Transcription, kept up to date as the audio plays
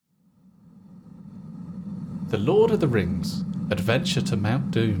The Lord of the Rings, Adventure to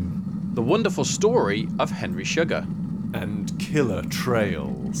Mount Doom. The Wonderful Story of Henry Sugar. And Killer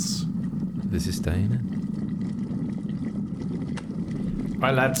Trails. This is Dana.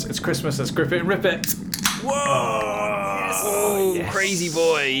 Right, lads, it's Christmas. Let's grip it and rip it. Whoa! Yes. Oh, yes. Crazy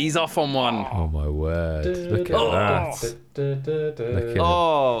boy. He's off on one. Oh, my word. Look at that. Look at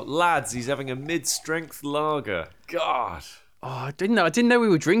Oh, lads, he's having a mid-strength lager. God. Oh, I didn't know we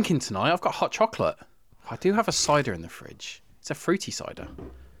were drinking tonight. I've got hot chocolate. I do have a cider in the fridge. It's a fruity cider.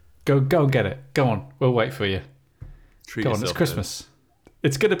 Go and get it. Go on. We'll wait for you. Treat Go on, it's Christmas. Then.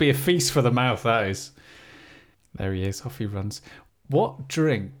 It's going to be a feast for the mouth, that is. There he is. Off he runs. What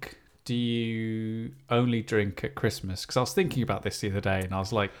drink do you only drink at Christmas? Because I was thinking about this the other day and I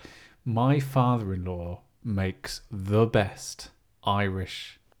was like, my father-in-law makes the best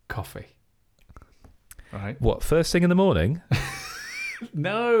Irish coffee. Right? What, first thing in the morning?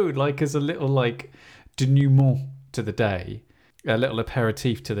 No, like as a little like denouement to the day, a little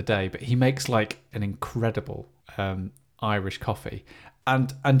aperitif to the day. But he makes like an incredible Irish coffee.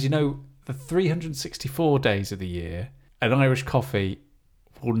 And you know, the 364 days of the year, an Irish coffee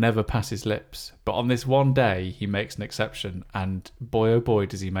will never pass his lips. But on this one day, he makes an exception. And boy, oh boy,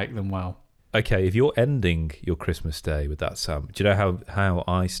 does he make them well. Okay, if you're ending your Christmas day with that, Sam, do you know how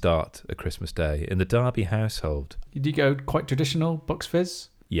I start a Christmas day in the Derby household? Did you go quite traditional, Bucks Fizz?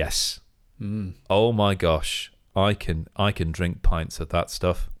 Yes. Oh my gosh, I can drink pints of that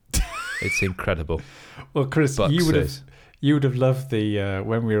stuff. It's incredible. Well, Chris, Bucks you would have loved the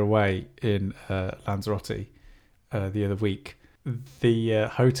when we were away in Lanzarote the other week. The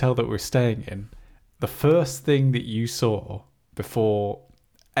hotel that we were staying in. The first thing that you saw before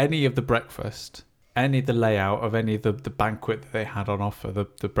any of the breakfast, any of the layout of any of the banquet that they had on offer,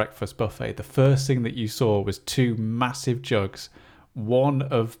 the breakfast buffet, the first thing that you saw was two massive jugs, one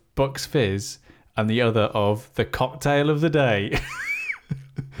of Bucks Fizz and the other of the cocktail of the day.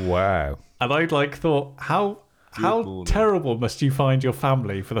 Wow. And I thought, how terrible must you find your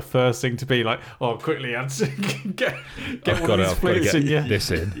family for the first thing to be like, oh, quickly, get one of these fleets in you.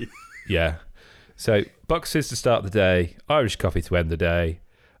 This in. Yeah. So Bucks Fizz to start the day, Irish coffee to end the day.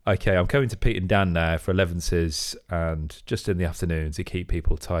 Okay, I'm coming to Pete and Dan now for 11s and just in the afternoon to keep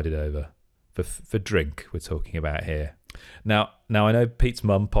people tided over. For drink, we're talking about here. Now I know Pete's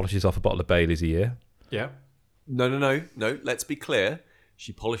mum polishes off a bottle of Baileys a year. Yeah. No. Let's be clear.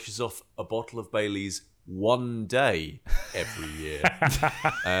 She polishes off a bottle of Baileys one day every year.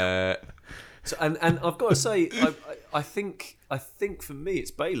 So and I've got to say, I think for me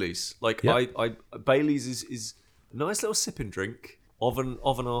it's Baileys. Like yep. Baileys is a nice little sipping drink of an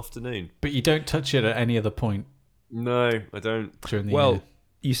afternoon. But you don't touch it at any other point. No, I don't. During the year.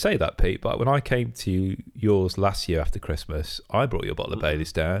 You say that, Pete, but when I came to yours last year after Christmas, I brought you a bottle of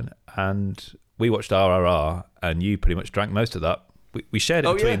Baileys down and we watched RRR and you pretty much drank most of that. We shared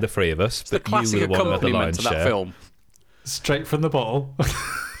it between the three of us, but you were the one with the lion's share. That film. Straight from the bottle.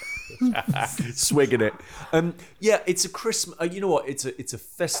 Swigging it. It's a Christmas. You know what? It's a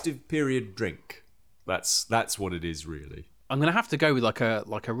festive period drink. That's what it is, really. I'm gonna have to go with like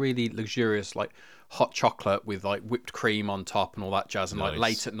a really luxurious hot chocolate with whipped cream on top and all that jazz, and nice.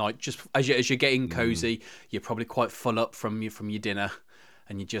 Late at night, just as you're getting cozy, you're probably quite full up from your dinner,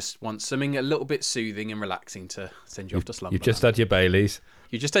 and you just want something a little bit soothing and relaxing to send you off to slumber. You've just had your Baileys.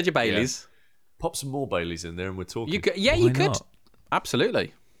 You just had your Baileys. Yeah. Pop some more Baileys in there, and we're talking. You could.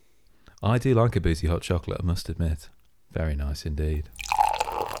 Absolutely. I do like a boozy hot chocolate, I must admit. Very nice indeed.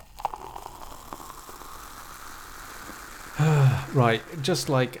 Right, just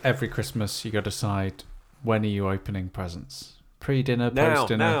like every Christmas, you got to decide when are you opening presents? Pre-dinner,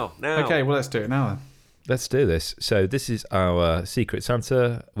 post-dinner? Now. Okay, well, let's do it now then. Let's do this. So this is our Secret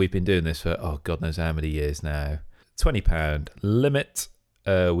Santa. We've been doing this for, God knows how many years now. £20 limit.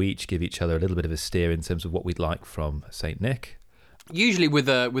 We each give each other a little bit of a steer in terms of what we'd like from St. Nick. Usually with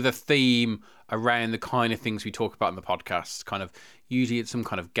a theme around the kind of things we talk about in the podcast. Kind of usually it's some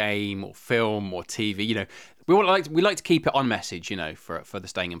kind of game or film or TV. You know, we like to keep it on message. You know, for the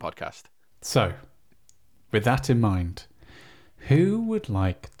Staying In podcast. So, with that in mind, who would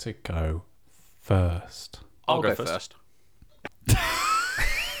like to go first? I'll go first.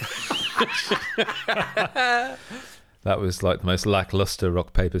 That was like the most lackluster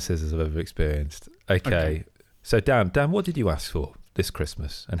rock, paper, scissors I've ever experienced. Okay. So, Dan, what did you ask for this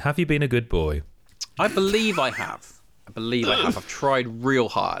Christmas? And have you been a good boy? I believe I have. I've tried real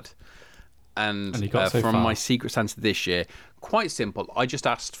hard. And you got so from far. My Secret Santa this year, quite simple. I just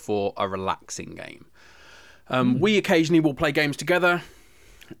asked for a relaxing game. We occasionally will play games together.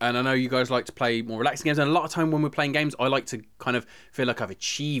 And I know you guys like to play more relaxing games. And a lot of time when we're playing games, I like to kind of feel like I've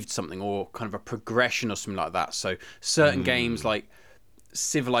achieved something or kind of a progression or something like that. So certain games like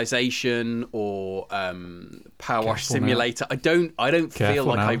Civilization or Power Wash Simulator, I don't feel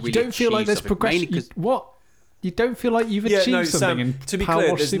like I really You don't feel like there's progression. What? You don't feel like you've achieved something in to be Power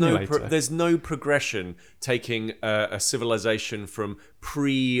clear, Wash Simulator? there's no progression taking a civilization from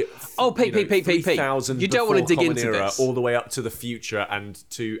Pete. 3000 You don't want to dig Common into Era this all the way up to the future and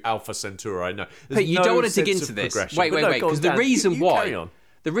to Alpha Centauri. No, Pete, you don't want to dig into this. Wait, because the reason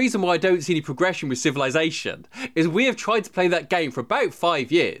why I don't see any progression with Civilization is we have tried to play that game for about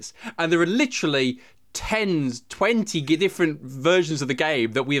 5 years, and there are literally 20 different versions of the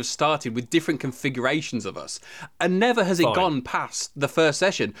game that we have started with different configurations of us, and never has it gone past the first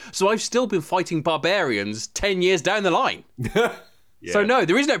session. So I've still been fighting barbarians 10 years down the line. So no,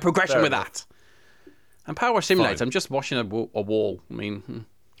 there is no progression with that. And Power Simulator, I'm just washing a wall. I mean,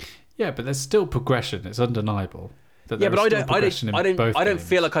 yeah, but there's still progression. It's undeniable. Yeah, but I don't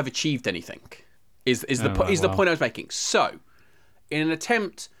feel like I've achieved anything. Is the point I was making? So, in an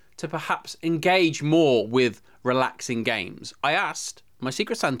attempt to perhaps engage more with relaxing games, I asked my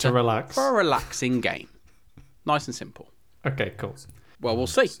Secret Santa for a relaxing game. Nice and simple. Okay, cool. Well, we'll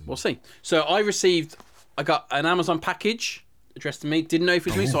see. So I got an Amazon package addressed to me. Didn't know if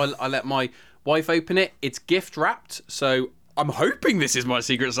it was me, so I let my wife open it. It's gift wrapped, so I'm hoping this is my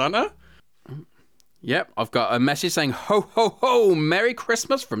Secret Santa. Yep, I've got a message saying, ho, ho, ho, Merry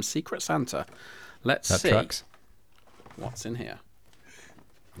Christmas from Secret Santa. Let's see tracks. What's in here.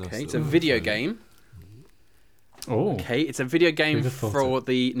 Okay, it's a video game. Oh. Okay, it's a video game for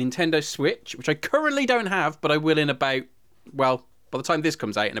the Nintendo Switch, which I currently don't have, but I will in about, well, by the time this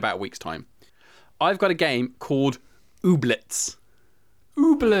comes out, in about a week's time. I've got a game called Ooblets.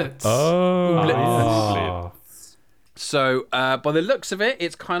 Ooblets. Oh. Oh. So, by the looks of it,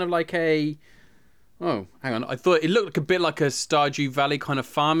 it's kind of like a... Oh, hang on. I thought it looked like a bit like a Stardew Valley kind of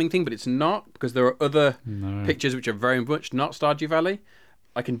farming thing, but it's not, because there are other pictures which are very much not Stardew Valley.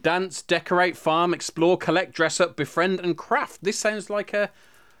 I can dance, decorate, farm, explore, collect, dress up, befriend, and craft. This sounds like a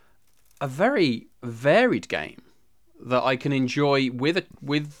very varied game that I can enjoy with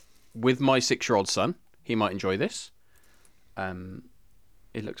my 6-year-old son. He might enjoy this.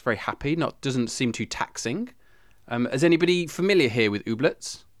 It looks very happy. Doesn't seem too taxing. Is anybody familiar here with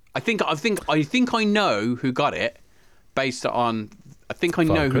Ooblets? I think I know who got it based on. I think I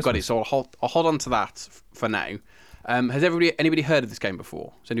know who got it. So I'll hold on to that for now. Has anybody heard of this game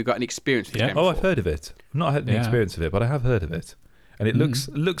before? Has anybody got any experience with this game before? I've heard of it. I've not had any experience of it, but I have heard of it, and it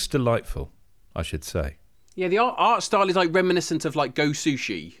looks delightful, I should say. Yeah, the art style is like reminiscent of like Go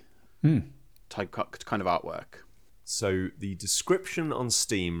Sushi type kind of artwork. So the description on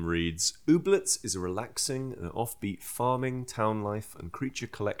Steam reads, Ooblets is a relaxing and offbeat farming, town life and creature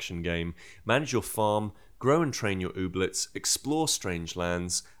collection game. Manage your farm, grow and train your ooblets, explore strange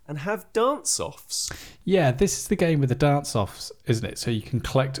lands, and have dance-offs. Yeah, this is the game with the dance-offs, isn't it? So you can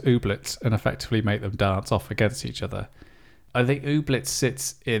collect ooblets and effectively make them dance off against each other. I think ooblets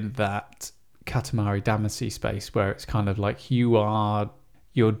sits in that Katamari Damacy space where it's kind of like you're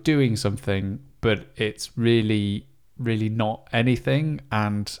doing something, but it's really not anything,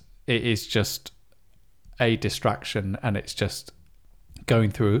 and it is just a distraction, and it's just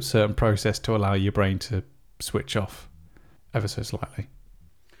going through a certain process to allow your brain to switch off ever so slightly.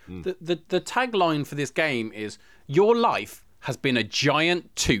 The tagline for this game is, your life has been a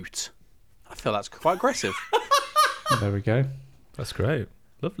giant toot. I feel that's quite aggressive. There we go. That's great.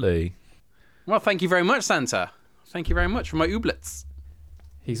 Lovely. Well, thank you very much, Santa. Thank you very much for my ooblets.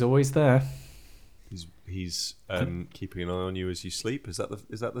 He's always there. He's keeping an eye on you as you sleep. Is that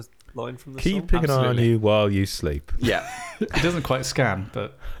the line from the song? Keeping an eye on you while you sleep. Yeah. It doesn't quite scan,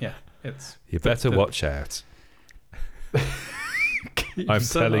 but yeah, it's. You better watch out. I'm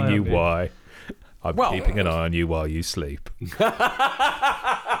telling you why. I'm keeping an eye on you while you sleep.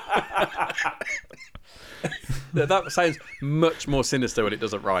 That sounds much more sinister when it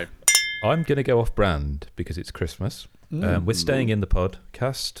doesn't rhyme. I'm going to go off brand because it's Christmas. We're staying in the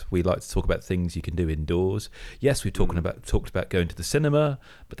podcast. We like to talk about things you can do indoors. Yes, we've talked about going to the cinema,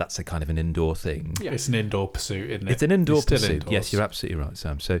 but that's a kind of an indoor thing. Yeah. It's an indoor pursuit, isn't it? It's an indoor pursuit. Yes, you're absolutely right,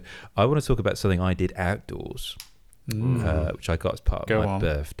 Sam. So I want to talk about something I did outdoors, which I got as part of my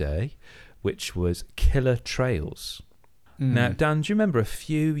birthday, which was Killer Trails. Now, Dan, do you remember a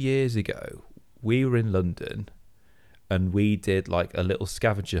few years ago, we were in London and we did like a little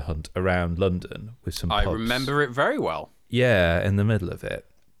scavenger hunt around London with some pubs. I remember it very well. Yeah, in the middle of it.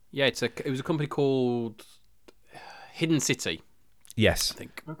 Yeah, it was a company called Hidden City. Yes. I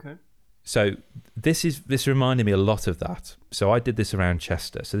think. Okay. So this reminded me a lot of that. So I did this around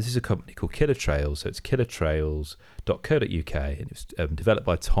Chester. So this is a company called Killer Trails. So it's killertrails.co.uk, and it's developed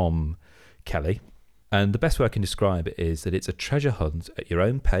by Tom Kelly. And the best way I can describe it is that it's a treasure hunt at your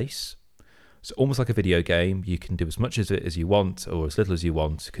own pace. So almost like a video game. You can do as much of it as you want or as little as you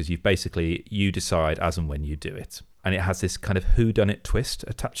want, because you decide as and when you do it. And it has this kind of whodunit twist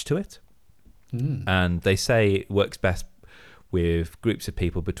attached to it. And they say it works best with groups of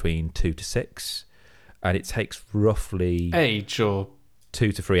people between 2 to 6, and it takes roughly age or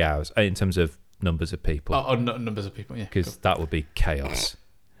 2 to 3 hours in terms of numbers of people. Numbers of people, yeah. Because that would be chaos.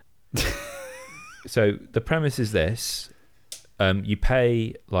 So the premise is this: you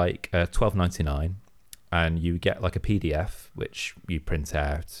pay like $12.99, and you get like a PDF which you print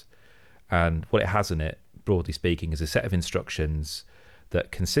out, and what it has in it, broadly speaking, is a set of instructions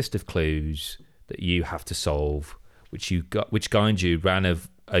that consist of clues that you have to solve, which guide you around a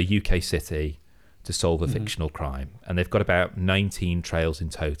UK city to solve a fictional crime. And they've got about 19 trails in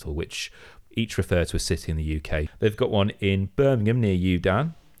total, which each refer to a city in the UK. They've got one in Birmingham near you,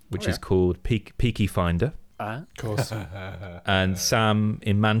 Dan, which is called Peaky Finder. Of course. And Sam,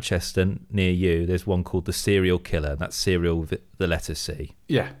 in Manchester near you, there's one called The Serial Killer. That's serial with the letter C.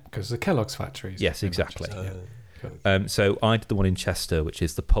 Yeah, because the Kellogg's factories. Yes, exactly. Yeah. So I did the one in Chester, which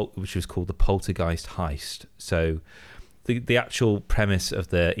was called the Poltergeist Heist. So the actual premise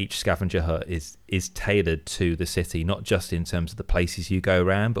of each scavenger hut is tailored to the city, not just in terms of the places you go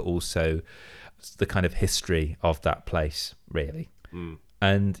around, but also the kind of history of that place, really.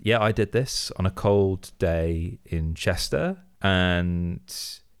 And yeah, I did this on a cold day in Chester, and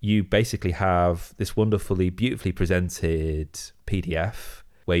you basically have this wonderfully, beautifully presented PDF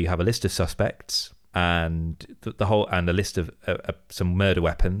where you have a list of suspects and the whole, and a list of some murder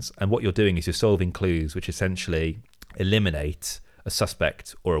weapons. And what you're doing is you're solving clues which essentially eliminate a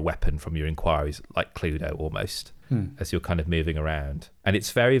suspect or a weapon from your inquiries, like Cluedo almost, as you're kind of moving around. And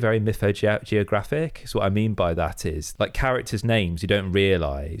it's very, very mythogeographic. So what I mean by that is, like, characters' names you don't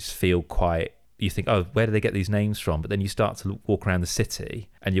realise feel quite... You think, oh, where do they get these names from? But then you start to walk around the city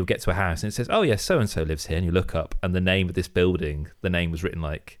and you'll get to a house and it says, oh, yes, so-and-so lives here. And you look up and the name of this building, the name was written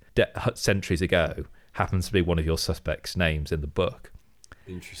like centuries ago, happens to be one of your suspects' names in the book.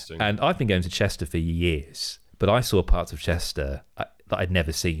 Interesting. And I've been going to Chester for years, but I saw parts of Chester that I'd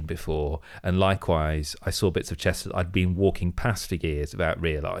never seen before. And likewise, I saw bits of Chester that I'd been walking past for years without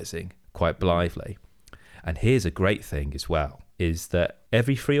realising, quite blithely. And here's a great thing as well, is that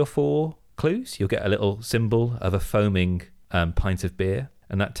every 3 or 4 clues, you'll get a little symbol of a foaming pint of beer.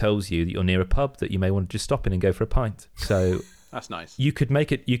 And that tells you that you're near a pub that you may want to just stop in and go for a pint. So that's nice. You could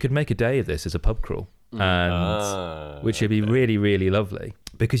make a day of this as a pub crawl. And which would be really, really lovely.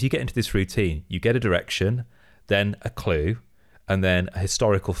 Because you get into this routine, you get a direction, then a clue, and then a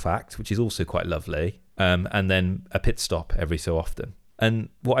historical fact, which is also quite lovely, and then a pit stop every so often. And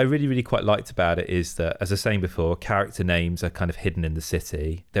what I really, really quite liked about it is that, as I was saying before, character names are kind of hidden in the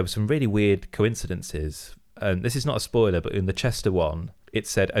city. There were some really weird coincidences. And this is not a spoiler, but in the Chester one, it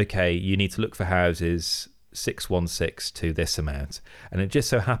said, okay, you need to look for houses 616 to this amount. And it just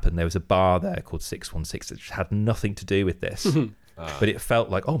so happened there was a bar there called 616 that had nothing to do with this. But it felt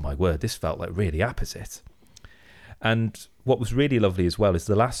like, oh my word, this felt like really opposite. And what was really lovely as well is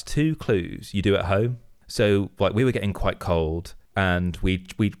the last 2 clues you do at home. So like we were getting quite cold and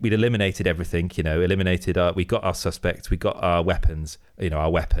we'd eliminated everything, we got our suspects, we got our weapons, our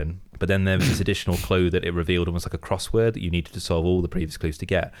weapon. But then there was this additional clue that it revealed almost like a crossword that you needed to solve all the previous clues to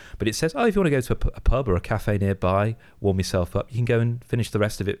get. But it says, if you want to go to a pub or a cafe nearby, warm yourself up, you can go and finish the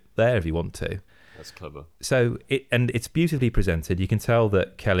rest of it there if you want to. That's clever. So it's beautifully presented. You can tell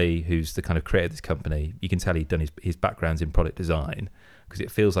that Kelly, who's the kind of creator of this company, you can tell he'd done his background's in product design, because it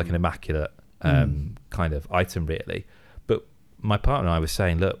feels like an immaculate kind of item, really. But my partner and I were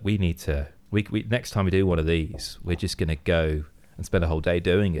saying, look, we need to, we next time we do one of these, we're just going to go and spend a whole day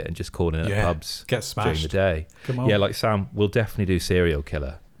doing it and just calling it at pubs get smashed during the day. Come on. Yeah, like Sam, we'll definitely do Serial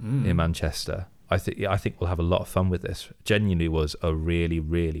Killer in Manchester. I think we'll have a lot of fun with this. Genuinely was a really,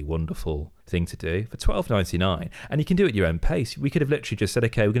 really wonderful thing to do for $12.99, and you can do it at your own pace. We could have literally just said,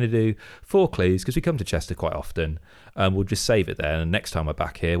 okay, we're going to do 4 clues because we come to Chester quite often, and we'll just save it there, and next time we're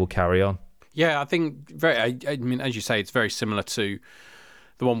back here we'll carry on. Yeah, I think I mean, as you say, it's very similar to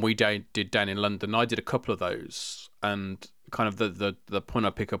the one we did down in London. I did a couple of those, and kind of the point I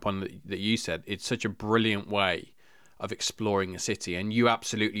pick up on that you said, it's such a brilliant way of exploring a city, and you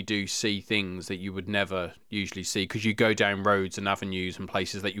absolutely do see things that you would never usually see, because you go down roads and avenues and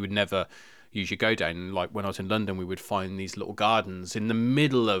places that you would never usually go down. Like when I was in London, we would find these little gardens in the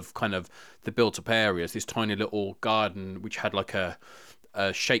middle of kind of the built up areas, this tiny little garden which had like a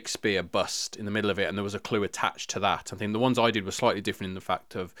a Shakespeare bust in the middle of it, and there was a clue attached to that. I think the ones I did were slightly different in the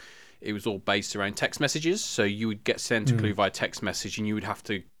fact of it was all based around text messages. So you would get sent a clue via text message, and you would have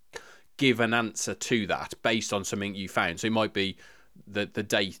to give an answer to that based on something you found. So it might be the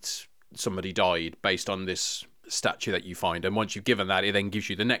date somebody died based on this statue that you find, and once you've given that, it then gives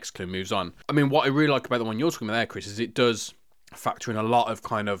you the next clue, moves on. I mean, what I really like about the one you're talking about there, Chris, is it does factor in a lot of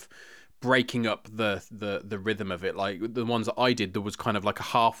kind of breaking up the rhythm of it. Like the ones that I did, there was kind of like a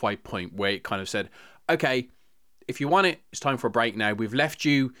halfway point where it kind of said, okay, if you want it, it's time for a break now. We've left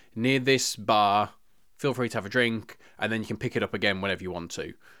you near this bar. Feel free to have a drink, and then you can pick it up again whenever you want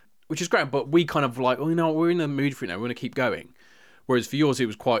to, which is great. But we kind of like, oh, you know, we're in the mood for it now. We're going to keep going. Whereas for yours,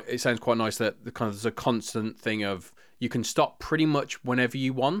 it sounds quite nice that there's a constant thing of you can stop pretty much whenever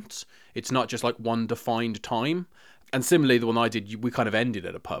you want. It's not just like one defined time. And similarly, the one I did, we kind of ended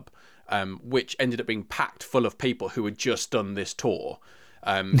at a pub, which ended up being packed full of people who had just done this tour.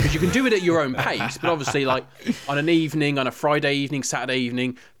 Because you can do it at your own pace, but obviously, like on an evening, on a Friday evening, Saturday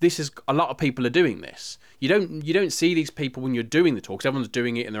evening, this is a lot of people are doing this. You don't see these people when you're doing the tour because everyone's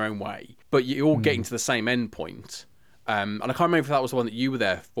doing it in their own way, but you're all getting to the same end point. And I can't remember if that was the one that you were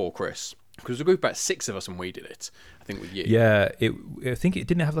there for, Chris, because there was a group of about 6 of us and we did it. I think with you. Yeah, I think it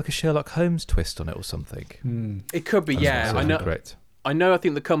didn't have like a Sherlock Holmes twist on it or something. It could be, yeah. I know. Correct. I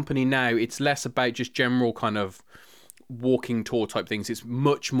think the company now, it's less about just general kind of walking tour type things. It's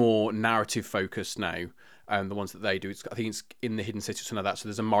much more narrative focused now. The ones that they do, I think it's in the Hidden City or something like that. So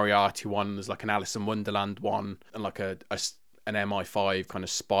there's a Moriarty one, there's like an Alice in Wonderland one, and like an MI5 kind of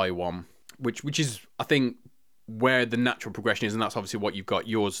spy one, which is, I think, where the natural progression is, and that's obviously what you've got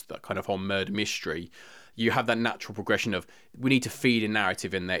yours, that kind of whole murder mystery. You have that natural progression of we need to feed a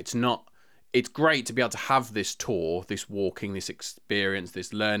narrative in there. It's great to be able to have this tour, this walking, this experience,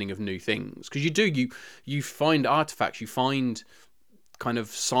 this learning of new things, because you find artifacts, you find kind of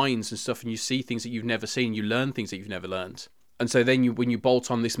signs and stuff, and you see things that you've never seen, you learn things that you've never learned. And so then when you bolt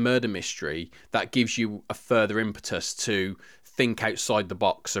on this murder mystery, that gives you a further impetus to think outside the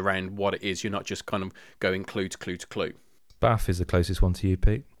box around what it is. You're not just kind of going clue to clue to clue. Bath is the closest one to you,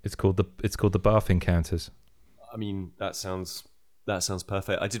 Pete. It's called the Bath Encounters. I mean, that sounds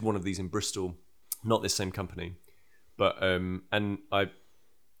perfect. I did one of these in Bristol, not this same company, but and I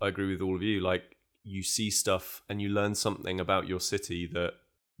agree with all of you. Like, you see stuff and you learn something about your city that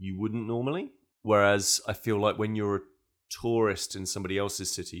you wouldn't normally. Whereas I feel like when you're a tourist in somebody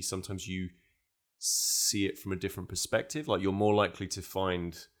else's city, sometimes you see it from a different perspective. Like, you're more likely to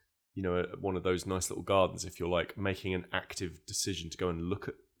find, you know, one of those nice little gardens if you're like making an active decision to go and look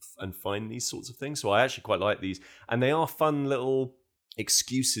at and find these sorts of things. So I actually quite like these, and they are fun little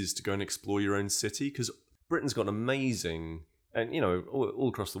excuses to go and explore your own city, because Britain's got an amazing, and you know, all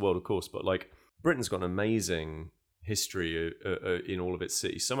across the world, of course, but like Britain's got an amazing history in all of its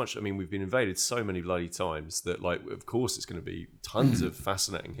cities. So much, I mean, we've been invaded so many bloody times that, like, of course it's going to be tons of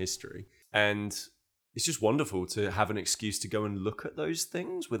fascinating history, and it's just wonderful to have an excuse to go and look at those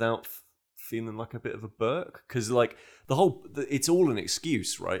things without feeling like a bit of a Burke, because like it's all an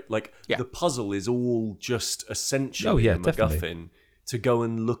excuse, right? Like, the puzzle is all just essentially a MacGuffin to go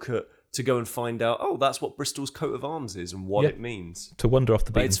and look at, to go and find out, oh, that's what Bristol's coat of arms is and what it means. To wander off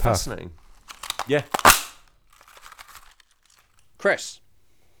the beaten path. It's fascinating. Yeah. Chris.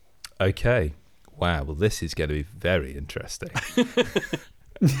 Okay. Wow, well, this is going to be very interesting.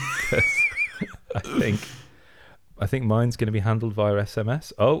 I think mine's going to be handled via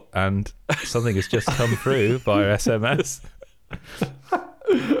SMS. Oh, and something has just come through via SMS.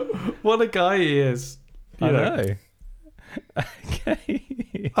 What a guy he is. I know.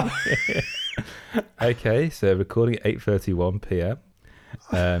 Okay. Okay, so recording at 8:31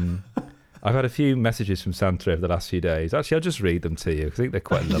 p.m. I've had a few messages from Santa over the last few days. Actually, I'll just read them to you. I think they're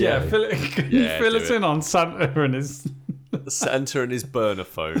quite lovely. Yeah, fill us in on Santa and his... Santa and his burner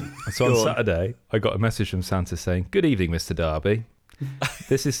phone. So on Saturday, I got a message from Santa saying, "Good evening, Mr. Darby.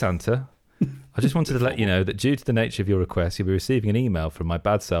 This is Santa. I just wanted to let you know that due to the nature of your request, you'll be receiving an email from my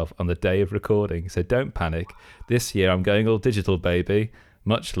bad self on the day of recording. So don't panic. This year I'm going all digital, baby.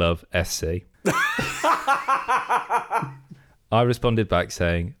 Much love, SC." I responded back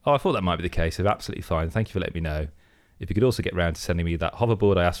saying, "Oh, I thought that might be the case. So absolutely fine. Thank you for letting me know. If you could also get round to sending me that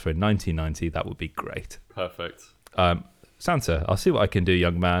hoverboard I asked for in 1990, that would be great." Perfect. Santa, I'll see what I can do,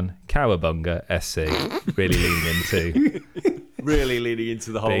 young man. Cowabunga, SC. Really leaning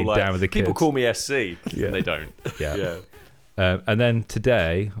into the whole, being like, down with the people kids. call me SC, and they don't. Yeah. And then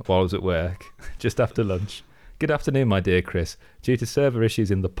today, while I was at work, just after lunch, "Good afternoon, my dear Chris. Due to server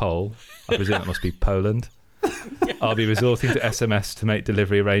issues in the Pole," I presume that must be Poland, "I'll be resorting to SMS to make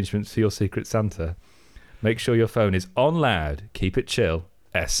delivery arrangements for your Secret Santa. Make sure your phone is on loud. Keep it chill.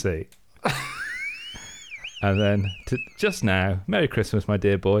 SC. And then, just now, Merry Christmas, my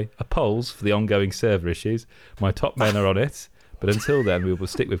dear boy. A polls for the ongoing server issues. My top men are on it. But until then, we will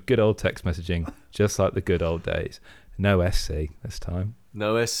stick with good old text messaging, just like the good old days. No SC this time.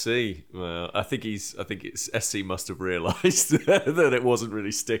 No SC. Well, I think it's SC must have realised that it wasn't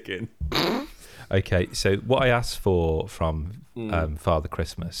really sticking. Okay, so what I asked for from Father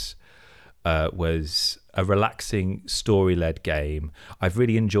Christmas was a relaxing story-led game. I've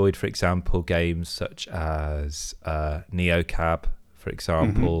really enjoyed, for example, games such as Neocab, for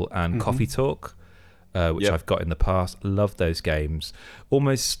example, and Coffee Talk, which I've got in the past. Love those games.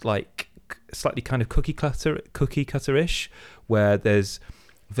 Almost like slightly kind of cookie cutter-ish, where there's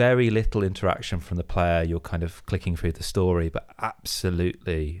very little interaction from the player. You're kind of clicking through the story, but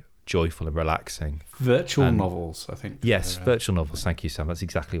absolutely joyful and relaxing. Virtual novels, I think. Yes, virtual novels. Thank you, Sam. That's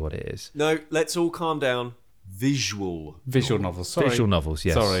exactly what it is. No, let's all calm down. Visual novels. Sorry. Visual novels,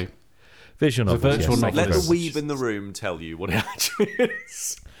 yes. Sorry. Visual novels, virtual yes. novel. Let the weeb in the room tell you what it actually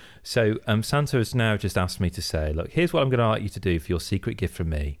is. So Santa has now just asked me to say, look, here's what I'm going to ask you to do for your secret gift from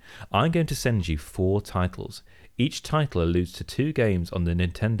me. I'm going to send you 4 titles. Each title alludes to 2 games on the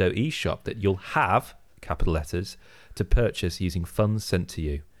Nintendo eShop that you'll have, capital letters, to purchase using funds sent to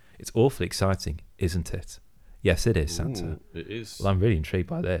you. It's awfully exciting, isn't it? Yes, it is, Santa. Ooh, it is. Well, I'm really intrigued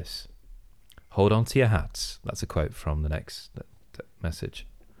by this. Hold on to your hats. That's a quote from the next message.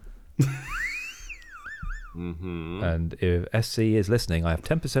 And if SC is listening, I have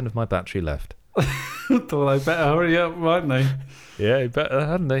 10% of my battery left. Well, I better hurry up, mightn't they? Yeah, he better,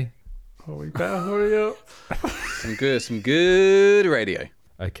 hadn't he? Oh, we better hurry up. Some good radio.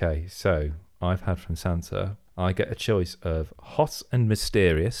 Okay, so I've had from Santa, I get a choice of hot and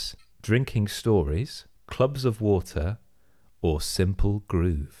mysterious, drinking stories, clubs of water, or simple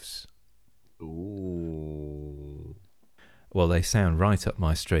grooves. Ooh. Well, they sound right up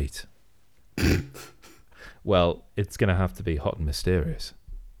my street. Well, it's going to have to be hot and mysterious.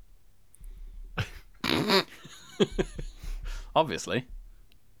 Obviously.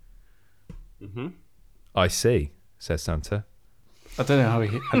 I see, says Santa. I don't know how he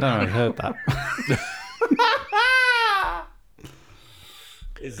heard that.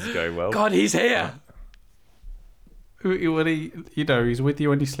 This is going well. God, he's here. When he's with you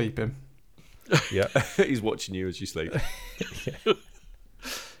when you're sleeping. Yeah. He's watching you as you sleep.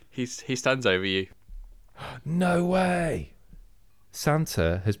 He stands over you. No way.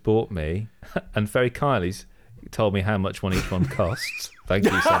 Santa has bought me, and very kindly told me how much each one costs. Thank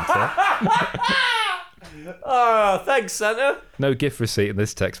you, Santa. Oh, thanks, Santa. No gift receipt in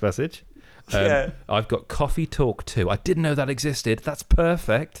this text message. Yeah. I've got Coffee Talk 2. I didn't know that existed. That's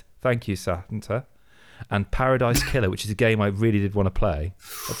perfect. Thank you, Santa. And Paradise Killer, which is a game I really did want to play.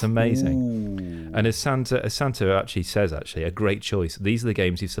 That's amazing. Ooh. And as Santa actually says, a great choice. These are the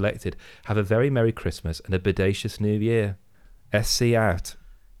games you've selected. Have a very Merry Christmas and a bodacious New Year. SC out.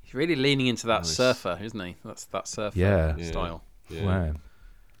 He's really leaning into that surfer, isn't he? That's that surfer style. Yeah. Wow.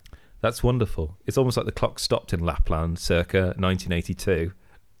 That's wonderful. It's almost like the clock stopped in Lapland circa 1982.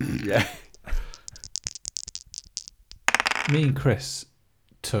 Yeah. Me and Chris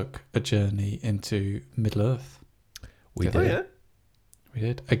took a journey into Middle-earth. We did. Oh, yeah? We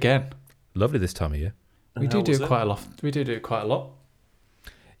did. Again. Lovely this time of year. We do do it quite a lot. We do it quite a lot.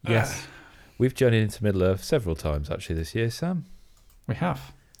 Yes. We've journeyed into Middle-earth several times actually this year, Sam. We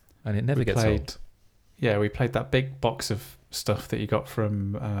have. And it never gets old. Yeah, we played that big box of stuff that you got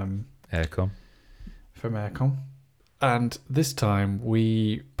from Aircom. And this time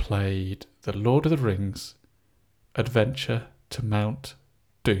we played the Lord of the Rings Adventure to Mount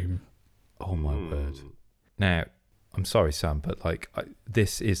Doom. Oh my word. Now, I'm sorry, Sam, but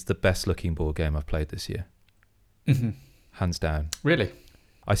this is the best looking board game I've played this year. Mm-hmm. Hands down. Really?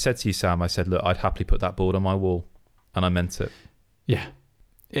 I said to you, Sam, look, I'd happily put that board on my wall. And I meant it. Yeah.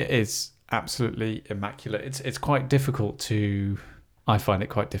 It is absolutely immaculate. It's quite difficult to... I find it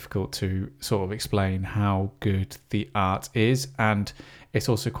quite difficult to sort of explain how good the art is, and it's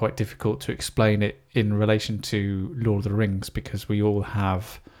also quite difficult to explain it in relation to Lord of the Rings, because we all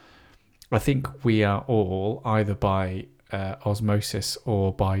have... I think we are all, either by osmosis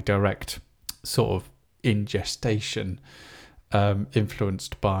or by direct sort of ingestation,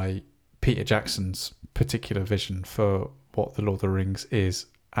 influenced by Peter Jackson's particular vision for what the Lord of the Rings is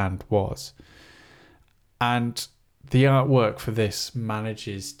and was. And the artwork for this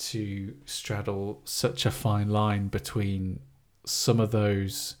manages to straddle such a fine line between some of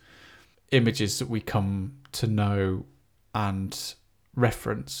those images that we come to know and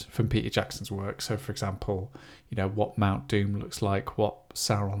reference from Peter Jackson's work. So, for example, what Mount Doom looks like, what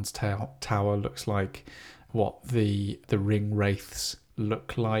Sauron's tower looks like, what the ring wraiths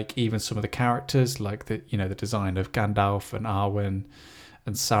look like, even some of the characters, like the design of Gandalf and Arwen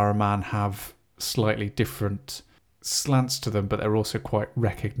and Saruman have slightly different slants to them, but they're also quite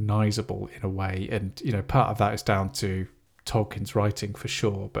recognizable in a way. And part of that is down to Tolkien's writing for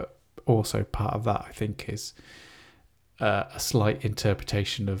sure, but also part of that I think is a slight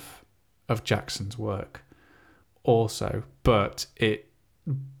interpretation of Jackson's work also. But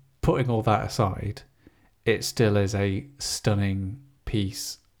putting all that aside, it still is a stunning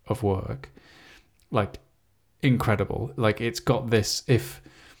piece of work, like incredible. Like it's got this.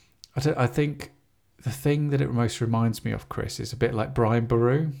 I think the thing that it most reminds me of, Chris, is a bit like Brian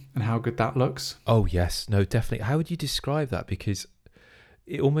Boru and how good that looks. Oh yes, no, definitely. How would you describe that? Because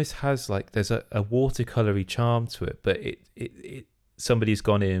it almost has like there's a watercolory charm to it, but it somebody's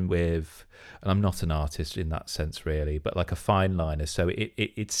gone in with, and I'm not an artist in that sense really, but like a fine liner, so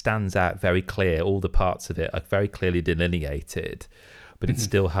it stands out very clear. All the parts of it are very clearly delineated, but it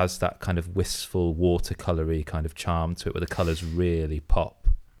still has that kind of wistful watercolory kind of charm to it, where the colours really pop.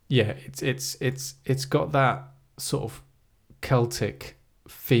 Yeah, it's got that sort of Celtic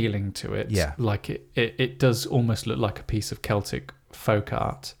feeling to it. Yeah, like it does almost look like a piece of Celtic folk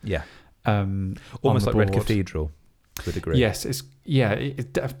art. Yeah, almost like Red Cathedral to a degree. Yes,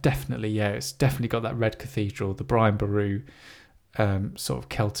 definitely. Yeah, it's definitely got that Red Cathedral, the Brian Boru sort of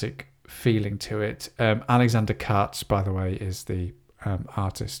Celtic feeling to it. Alexander Katz, by the way, is the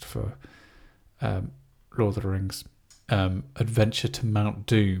artist for Lord of the Rings. Adventure to Mount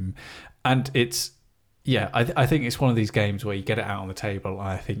Doom, and I think it's one of these games where you get it out on the table and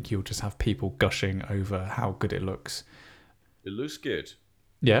I think you'll just have people gushing over how good it looks. It looks good.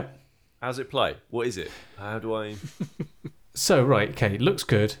 Yeah. How's it play? What is it? How do I... So, right, okay, it looks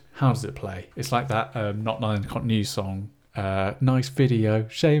good. How does it play? It's like that Not 9 O'Clock News song. Nice video,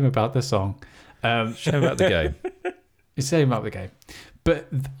 shame about the song. Shame about the game. It's shame about the game. But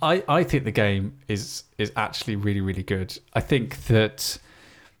I think the game is actually really, really good. I think that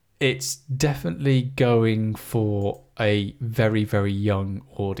it's definitely going for a very, very young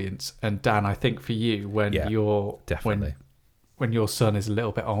audience. And Dan, I think for you, when your son is a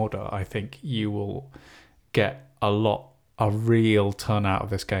little bit older, I think you will get a real ton out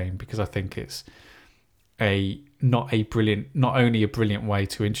of this game, because I think it's not only a brilliant way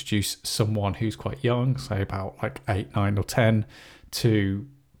to introduce someone who's quite young, say about like 8, 9 or 10, to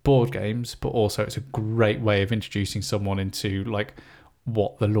board games, but also it's a great way of introducing someone into like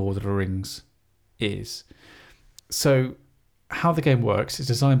what the Lord of the Rings is. So how the game works is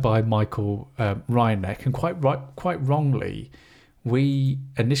designed by Michael Ryanek, and quite wrongly we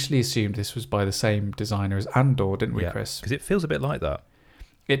initially assumed this was by the same designer as Andor, didn't we, Chris? Because it feels a bit like that.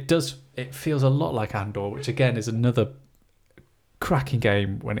 It does. It feels a lot like Andor, which again is another cracking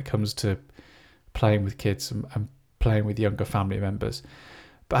game when it comes to playing with kids and playing with younger family members.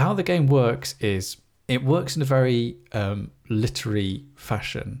 But how the game works is it works in a very literary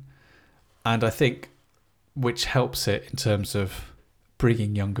fashion, and I think which helps it in terms of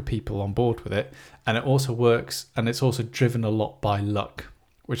bringing younger people on board with it. And it also works, and it's also driven a lot by luck,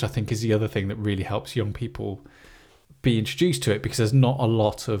 which I think is the other thing that really helps young people be introduced to it, because there's not a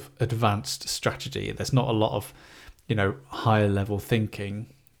lot of advanced strategy. There's not a lot of, higher level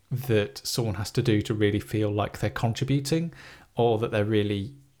thinking that someone has to do to really feel like they're contributing or that they're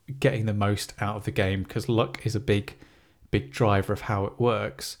really getting the most out of the game, because luck is a big driver of how it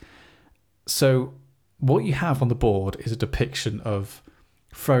works. So what you have on the board is a depiction of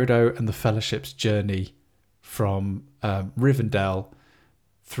Frodo and the Fellowship's journey from Rivendell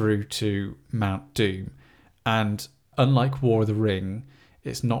through to Mount Doom. And unlike War of the Ring,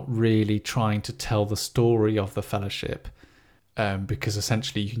 it's not really trying to tell the story of the Fellowship, because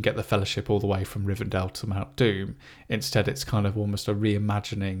essentially you can get the Fellowship all the way from Rivendell to Mount Doom. Instead, it's kind of almost a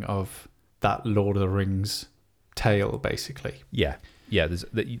reimagining of that Lord of the Rings tale, basically. Yeah.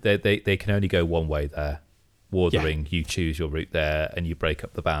 They can only go one way there. War of the Ring, you choose your route there and you break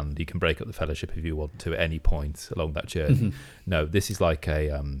up the band. You can break up the Fellowship if you want to at any point along that journey. Mm-hmm. No, this is like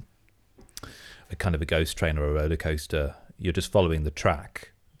a kind of a ghost train or a roller coaster. You're just following the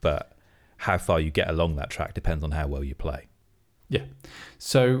track, but how far you get along that track depends on how well you play. Yeah.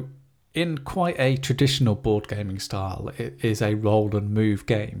 So in quite a traditional board gaming style, it is a roll and move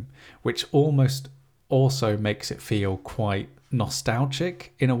game, which almost also makes it feel quite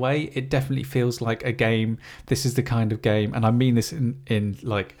nostalgic in a way. It definitely feels like a game. This is the kind of game, and I mean this in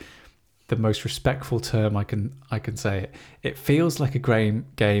like the most respectful term I can say it. It feels like a game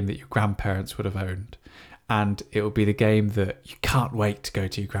that your grandparents would have owned. and it will be the game that you can't wait to go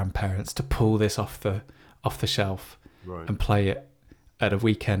to your grandparents to pull this off the shelf Right. and play it at a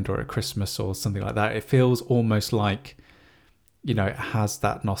weekend or at Christmas or something like that. It feels almost like, you know, it has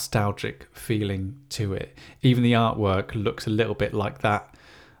that nostalgic feeling to it. Even the artwork looks a little bit like that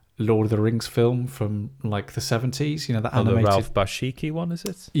Lord of the Rings film from like the 70s, you know, the animated... the Ralph Bashiki one, is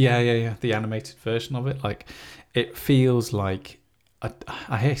it? Yeah. The animated version of it. Like, it feels like...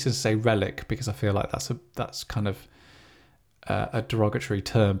 I hate to say relic because I feel like that's kind of a derogatory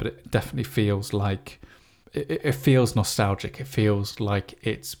term, but it definitely feels like... It feels nostalgic. It feels like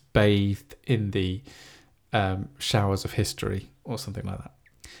it's bathed in the showers of history or something like that.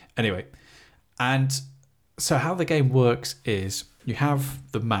 Anyway, and so how the game works is you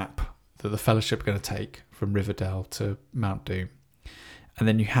have the map that the Fellowship are going to take from Riverdale to Mount Doom, and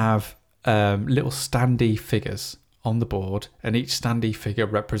then you have little standee figures on the board, and each standee figure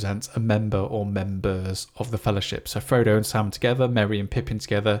represents a member or members of the Fellowship. So Frodo and Sam together, Merry and Pippin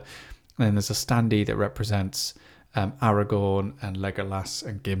together, and then there's a standee that represents Aragorn and Legolas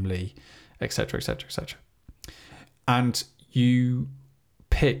and Gimli, etc., etc., etc. And you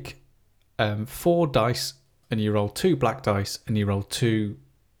pick 4 dice, and you roll 2 black dice, and you roll 2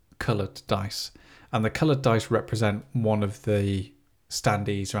 coloured dice. And the coloured dice represent one of the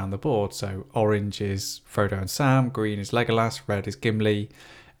standees around the board. So orange is Frodo and Sam, green is Legolas, red is Gimli.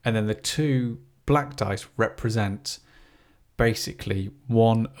 And then the 2 black dice represent basically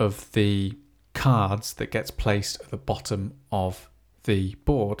one of the cards that gets placed at the bottom of the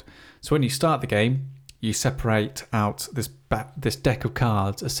board. So when you start the game, you separate out this deck of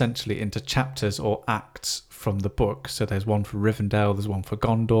cards essentially into chapters or acts from the book. So there's one for Rivendell, there's one for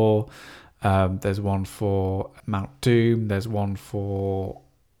Gondor, there's one for Mount Doom, there's one for,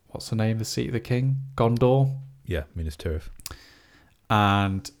 what's the name, the Seat of the King? Gondor? Yeah, Minas Tirith.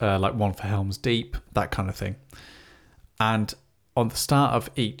 And like one for Helm's Deep, that kind of thing. And on the start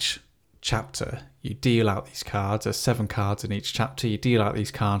of each chapter, you deal out these cards. There's 7 cards in each chapter. You deal out these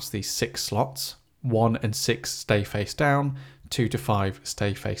cards, these 6 slots. 1 and 6 stay face down, 2 to 5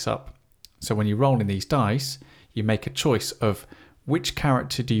 stay face up. So when you roll in these dice, you make a choice of which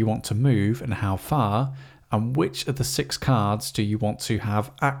character do you want to move and how far, and which of the 6 cards do you want to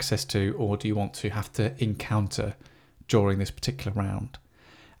have access to or do you want to have to encounter during this particular round.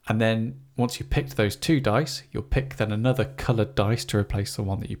 And then once you picked those 2 dice, you'll pick then another coloured dice to replace the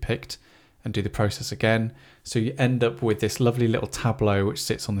one that you picked and do the process again. So you end up with this lovely little tableau which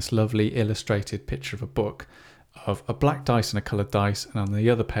sits on this lovely illustrated picture of a book of a black dice and a coloured dice, and on the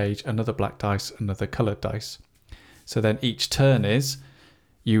other page another black dice, another coloured dice. So then each turn is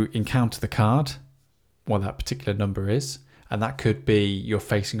you encounter the card, what that particular number is, and that could be you're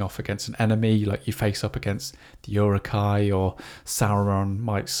facing off against an enemy, like you face up against the Uruk-hai, or Sauron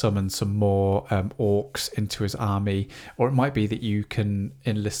might summon some more orcs into his army, or it might be that you can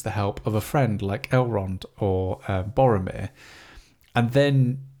enlist the help of a friend like Elrond or Boromir. And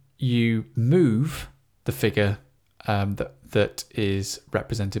then you move the figure that is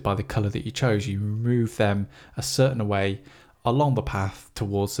represented by the colour that you chose. You move them a certain way along the path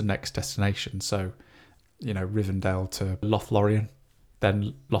towards the next destination. So, you know, Rivendell to Lothlorien,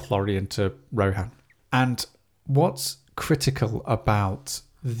 then Lothlorien to Rohan. And what's critical about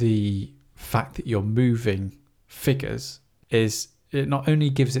the fact that you're moving figures is it not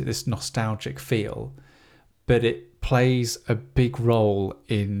only gives it this nostalgic feel, but it plays a big role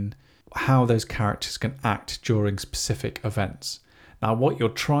in how those characters can act during specific events. Now, what you're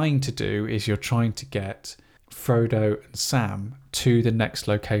trying to do is you're trying to get Frodo and Sam to the next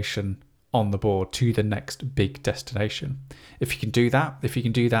location on the board, to the next big destination. If you can do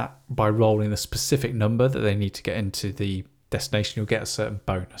that by rolling a specific number that they need to get into the destination, you'll get a certain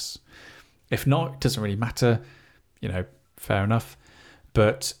bonus. If not, it doesn't really matter, you know, fair enough.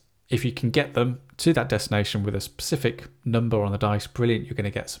 But if you can get them to that destination with a specific number on the dice, brilliant, you're going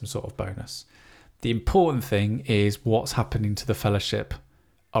to get some sort of bonus. The important thing is what's happening to the Fellowship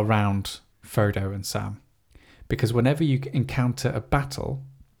around Frodo and Sam. Because whenever you encounter a battle,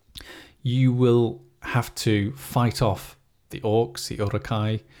 you will have to fight off the orcs, the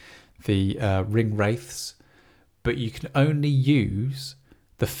Uruk-hai, the ring wraiths, but you can only use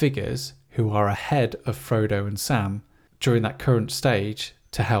the figures who are ahead of Frodo and Sam during that current stage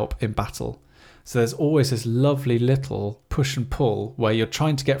to help in battle. So there's always this lovely little push and pull where you're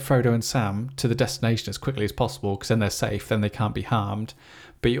trying to get Frodo and Sam to the destination as quickly as possible, because then they're safe, then they can't be harmed.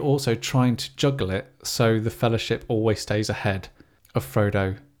 But you're also trying to juggle it so the Fellowship always stays ahead of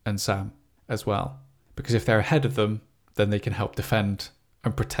Frodo and Sam as well. Because if they're ahead of them, then they can help defend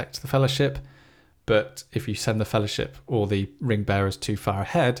and protect the Fellowship. But if you send the Fellowship or the ring bearers too far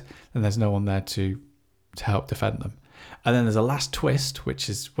ahead, then there's no one there to to help defend them. And then there's a last twist, which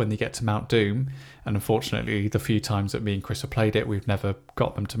is when they get to Mount Doom. And unfortunately, the few times that me and Chris have played it, we've never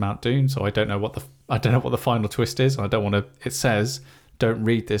got them to Mount Doom. So I don't know what the final twist is. And I don't want to. It says don't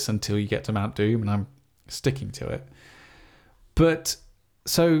read this until you get to Mount Doom, and I'm sticking to it. But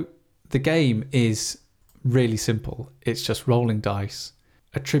so the game is really simple. It's just rolling dice,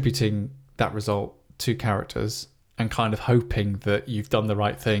 attributing that result to characters, and kind of hoping that you've done the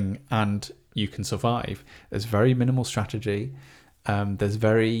right thing and you can survive. There's very minimal strategy. There's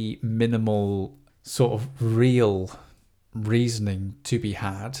very minimal sort of real reasoning to be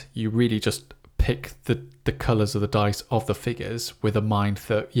had. You really just pick the colours of the dice of the figures with a mind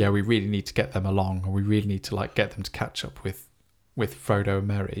that, yeah, we really need to get them along, or we really need to like get them to catch up with Frodo and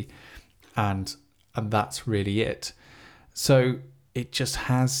Merry, and that's really it. So it just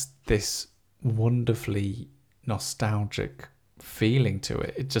has this wonderfully nostalgic feeling to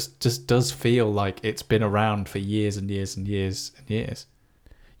it. It just does feel like it's been around for years and years and years and years.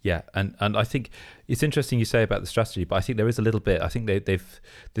 Yeah, and I think it's interesting you say about the strategy, but I think there is a little bit. I think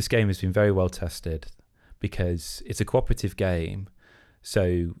this game has been very well tested because it's a cooperative game,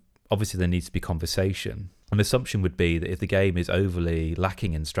 so obviously there needs to be conversation. An assumption would be that if the game is overly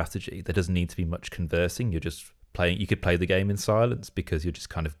lacking in strategy, there doesn't need to be much conversing. You're just playing. You could play the game in silence because you're just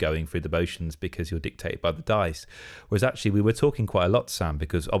kind of going through the motions because you're dictated by the dice. Whereas actually we were talking quite a lot, Sam,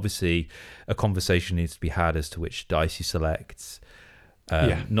 because obviously a conversation needs to be had as to which dice you select.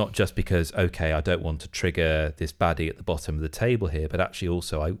 Not just because, okay, I don't want to trigger this baddie at the bottom of the table here, but actually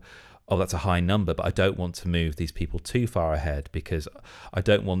also that's a high number, but I don't want to move these people too far ahead because I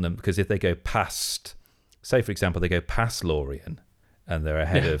don't want them, because if they go past, say for example, they go past Lorien and they're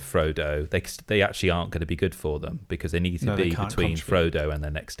ahead of Frodo, they actually aren't going to be good for them because they need to be between Frodo and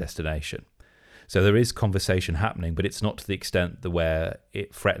their next destination. So there is conversation happening, but it's not to the extent where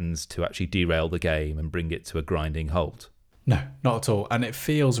it threatens to actually derail the game and bring it to a grinding halt. No, not at all. And it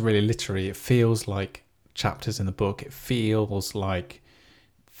feels really literary. It feels like chapters in the book. It feels like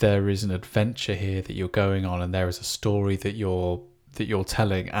there is an adventure here that you're going on, and there is a story that you're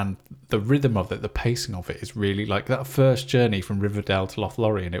telling, and the rhythm of it, the pacing of it is really like that first journey from Riverdale to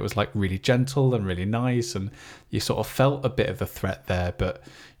Lothlorien. It was like really gentle and really nice, and you sort of felt a bit of a threat there, but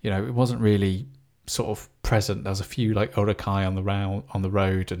it wasn't really sort of present. There was a few like Uruk-hai on the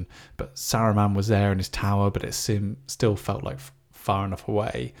road, but Saruman was there in his tower, but it still felt like far enough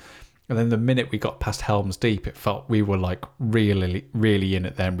away. And then the minute we got past Helm's Deep, it felt we were like really, really in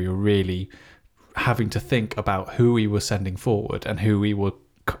it then. We were really having to think about who we were sending forward and who we were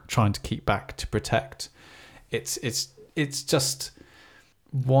trying to keep back to protect. It's just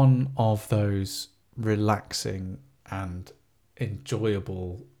one of those relaxing and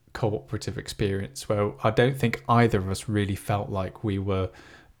enjoyable cooperative experience where I don't think either of us really felt like we were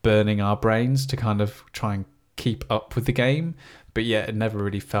burning our brains to kind of try and keep up with the game, but yet it never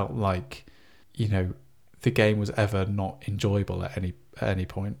really felt like the game was ever not enjoyable at any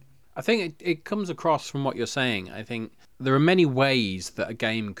point. I think it comes across from what you're saying. I think there are many ways that a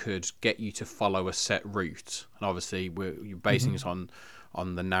game could get you to follow a set route, and obviously you're basing it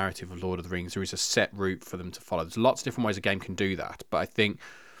on the narrative of Lord of the Rings. There is a set route for them to follow. There's lots of different ways a game can do that, but I think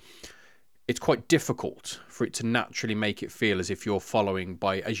it's quite difficult for it to naturally make it feel as if you're following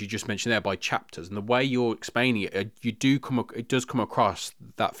by, as you just mentioned there, by chapters. And the way you're explaining it, it does come across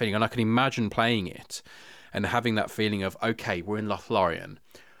that feeling. And I can imagine playing it and having that feeling of, okay, we're in Lothlorien.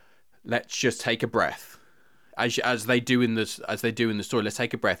 Let's just take a breath, as they do in the story. Let's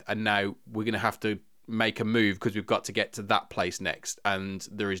take a breath, and now we're going to have to make a move because we've got to get to that place next, and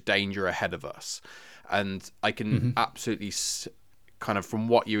there is danger ahead of us. And I can absolutely kind of, from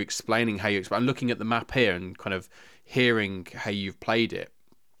what you're explaining, I'm looking at the map here and kind of hearing how you've played it.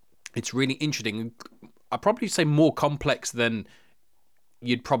 It's really interesting. I'd probably say more complex than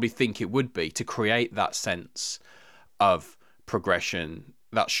you'd probably think it would be to create that sense of progression,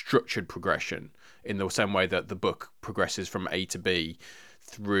 that structured progression, in the same way that the book progresses from A to B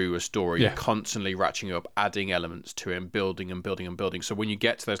through a story, constantly ratcheting up, adding elements to it, and building and building and building. So when you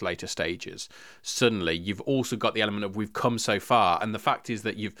get to those later stages, suddenly you've also got the element of we've come so far, and the fact is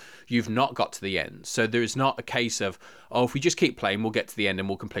that you've not got to the end. So there is not a case of, oh, if we just keep playing, we'll get to the end and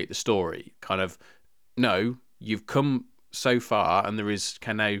we'll complete the story. Kind of, no, you've come so far, and there's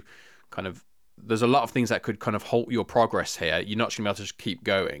a lot of things that could kind of halt your progress here. You're not going to be able to just keep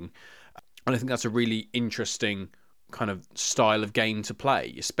going. And I think that's a really interesting kind of style of game to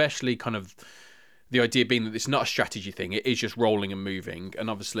play, especially kind of the idea being that it's not a strategy thing. It is just rolling and moving. And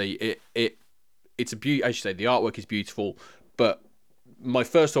obviously it's a beauty, as you say, the artwork is beautiful. But my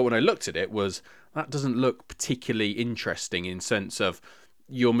first thought when I looked at it was, that doesn't look particularly interesting in sense of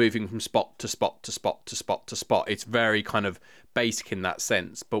you're moving from spot to spot to spot to spot to spot. It's very kind of basic in that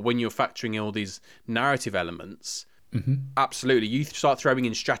sense. But when you're factoring in all these narrative elements, absolutely, you start throwing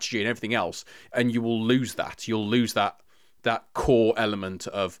in strategy and everything else, and you will lose that. You'll lose that core element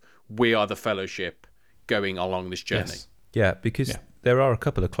of we are the Fellowship going along this journey. Yes. Yeah, because there are a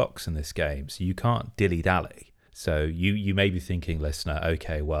couple of clocks in this game, so you can't dilly-dally. So you may be thinking, listener,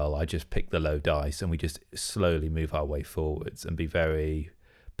 okay, well, I just pick the low dice and we just slowly move our way forwards and be very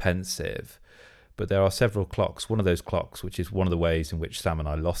pensive. But there are several clocks. One of those clocks, which is one of the ways in which Sam and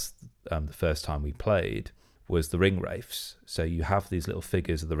I lost the first time we played, was the ring wraiths. So you have these little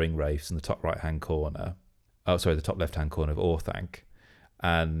figures of the ring wraiths in the top right-hand corner. Oh, sorry, the top left-hand corner of Orthanc.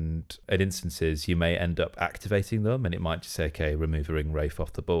 And at instances, you may end up activating them, and it might just say, okay, remove a ring wraith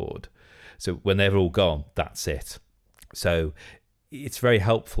off the board. So when they're all gone, that's it. So it's very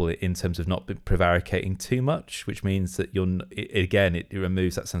helpful in terms of not prevaricating too much, which means that it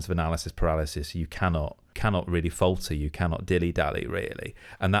removes that sense of analysis paralysis. You cannot really falter. You cannot dilly-dally, really.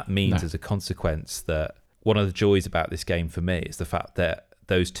 And that means as a consequence that one of the joys about this game for me is the fact that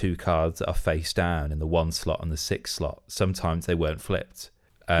those two cards that are face down in the 1 slot and the 6 slot, sometimes they weren't flipped.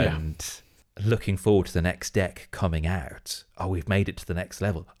 And looking forward to the next deck coming out. Oh, we've made it to the next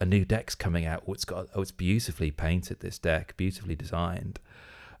level. A new deck's coming out. It's beautifully painted, this deck, beautifully designed.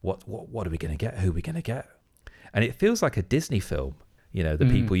 What are we going to get? Who are we going to get? And it feels like a Disney film. You know, the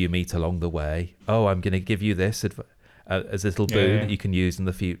people you meet along the way. Oh, I'm going to give you this as a little boon that you can use in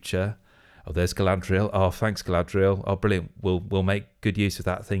the future. Oh, there's Galadriel. Oh, thanks, Galadriel. Oh, brilliant. We'll make good use of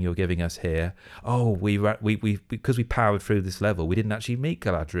that thing you're giving us here. Oh, we because we powered through this level, we didn't actually meet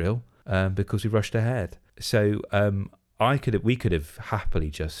Galadriel because we rushed ahead. So we could have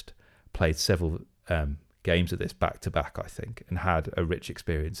happily just played several games of this back to back, I think, and had a rich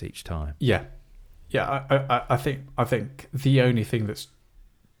experience each time. Yeah. I think the only thing that's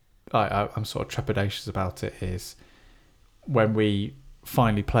I'm sort of trepidatious about it is when we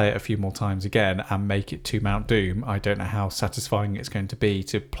finally play it a few more times again and make it to Mount Doom. I don't know how satisfying it's going to be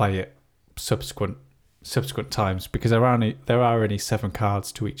to play it subsequent times, because there are only 7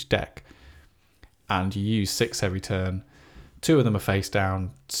 cards to each deck, and you use 6 every turn. 2 of them are face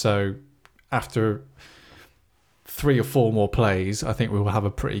down, so after 3 or 4 more plays, I think we will have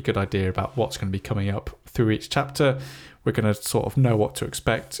a pretty good idea about what's going to be coming up through each chapter. We're going to sort of know what to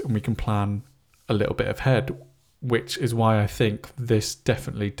expect, and we can plan a little bit ahead, which is why I think this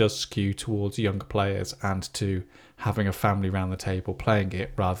definitely does skew towards younger players and to having a family around the table playing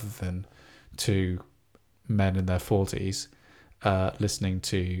it, rather than to men in their 40s listening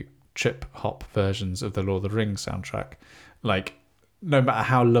to trip-hop versions of the Lord of the Rings soundtrack. Like, no matter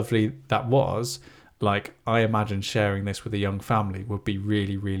how lovely that was, like, I imagine sharing this with a young family would be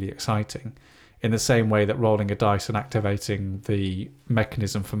really, really exciting. In the same way that rolling a dice and activating the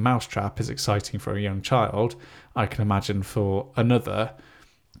mechanism for Mousetrap is exciting for a young child, I can imagine for another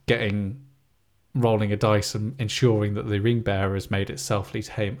rolling a dice and ensuring that the ring bearer has made it safely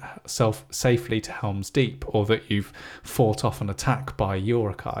to Helm's Deep, or that you've fought off an attack by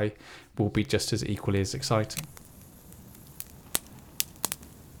Yorakai, will be just as equally as exciting.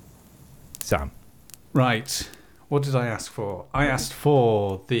 Sam. Right. What did I ask for? I asked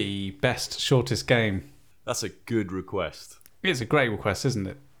for the best, shortest game. That's a good request. It's a great request, isn't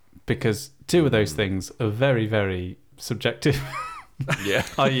it? Because 2 of those things are very, very subjective. Yeah.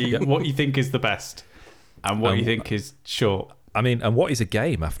 i.e. what you think is the best and what you think is short. I mean, and what is a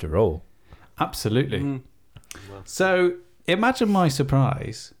game after all? Absolutely. Well. So imagine my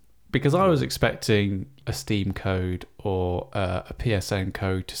surprise, because I was expecting a Steam code or a PSN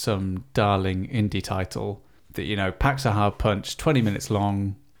code to some darling indie title that, you know, packs a hard punch, 20 minutes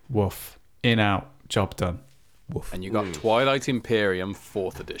long, woof, in, out, job done. Woof. And you got Twilight Imperium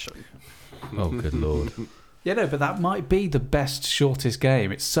 4th edition. Oh, good Lord. Yeah, no, but that might be the best, shortest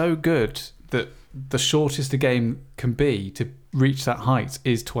game. It's so good that the shortest the game can be to reach that height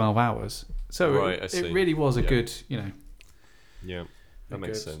is 12 hours. So Right, I it see. really was a Yeah. good, you know. Yeah, that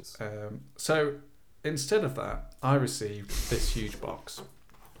makes sense. So instead of that, I received this huge box.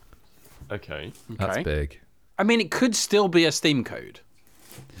 Okay. That's big. I mean, it could still be a Steam code.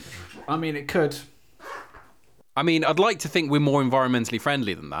 I mean, it could. I mean, I'd like to think we're more environmentally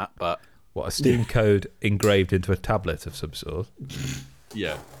friendly than that, but... What, a Steam code engraved into a tablet of some sort?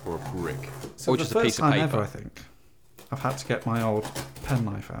 Yeah, or a brick. So Or the just a first piece of time paper. ever, I think, I've had to get my old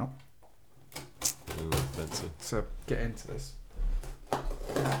penknife out Ooh, fancy. to get into this.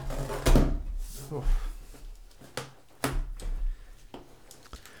 Oof.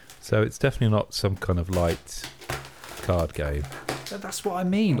 So it's definitely not some kind of light card game. That's what I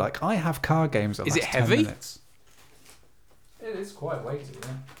mean. Like, I have card games that Is last it heavy? 10 minutes. It is quite weighty,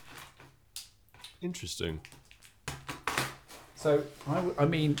 yeah. Interesting. So,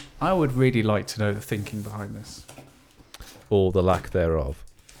 I would really like to know the thinking behind this. Or the lack thereof.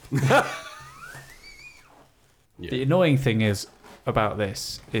 The annoying thing is about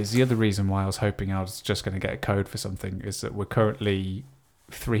this is the other reason why I was hoping I was just going to get a code for something is that we're currently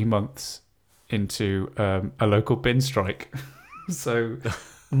 3 months into a local bin strike. So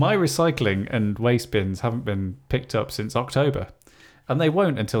my recycling and waste bins haven't been picked up since October, and they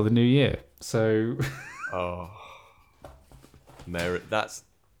won't until the new year. So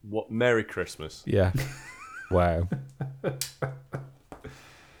Merry Christmas. Yeah. Wow.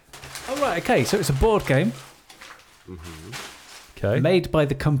 All right, okay, so it's a board game. Okay. Made by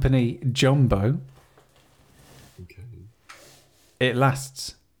the company Jumbo. Okay. It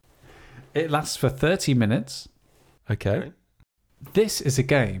lasts for 30 minutes. Okay. This is a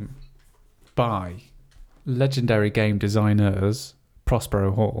game by legendary game designers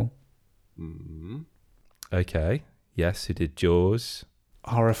Prospero Hall. Okay. Yes, who did Jaws,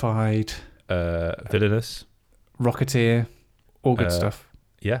 Horrified, Villainous. Rocketeer, all good stuff.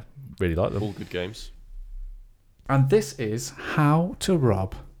 Yeah, really like them. All good games. And this is how to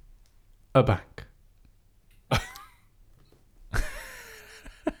rob a bank.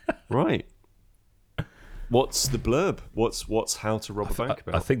 Right. What's the blurb? What's how to rob a bank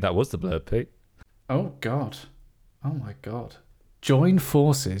about? I think that was the blurb, Pete. Oh, God. Oh, my God. Join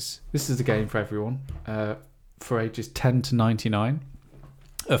forces. This is a game for everyone, for ages 10 to 99.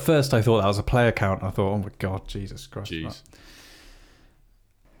 At first, I thought that was a player count. I thought, oh, my God, Jesus Christ. Jeez.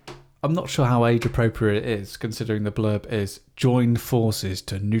 I'm not sure how age appropriate it is, considering the blurb is join forces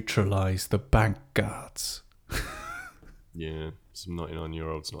to neutralise the bank guards Yeah, some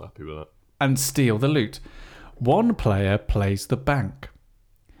 99-year-old's not happy with that. and steal the loot. One player plays the bank.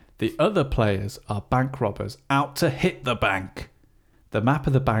 The other players are bank robbers out to hit the bank. The map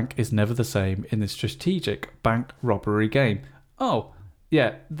of the bank is never the same in the strategic bank robbery game. Oh,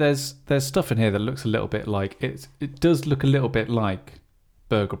 yeah, there's stuff in here that looks a little bit like it does look a little bit like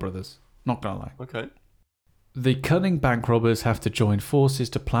Burgle Brothers, not gonna lie. Okay. The cunning bank robbers have to join forces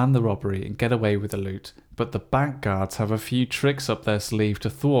to plan the robbery and get away with the loot, but the bank guards have a few tricks up their sleeve to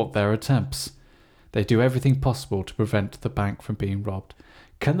thwart their attempts. They do everything possible to prevent the bank from being robbed.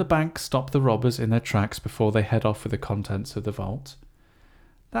 Can the bank stop the robbers in their tracks before they head off with the contents of the vault?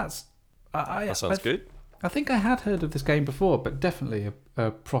 That sounds good. I think I had heard of this game before, but definitely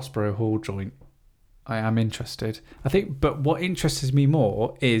a Prospero Hall joint. I am interested. I think, but what interests me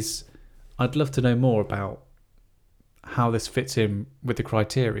more is I'd love to know more about how this fits in with the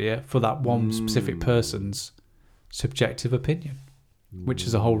criteria for that one specific person's subjective opinion, which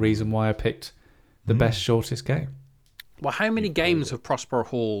is the whole reason why I picked the best shortest game. Well, how many games have Prospero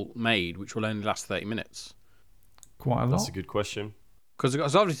Hall made which will only last 30 minutes? Quite a lot. That's a good question.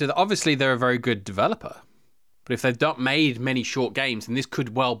 Because obviously they're a very good developer. But if they've not made many short games, then this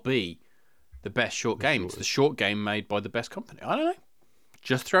could well be the best short game. It's the short game made by the best company. I don't know.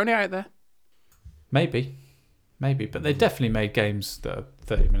 Just throwing it out there. Maybe. But they definitely made games that are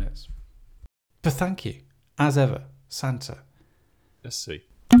 30 minutes. But thank you, as ever, Santa. Let's see.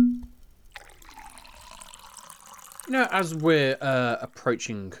 You know, as we're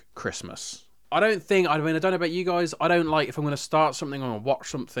approaching Christmas, I don't know about you guys, I don't like, if I'm going to start something or watch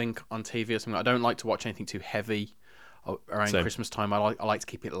something on TV or something, I don't like to watch anything too heavy around Same. Christmas time. I like to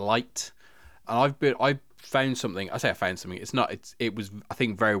keep it light. And I found something. I say I found something. It was, I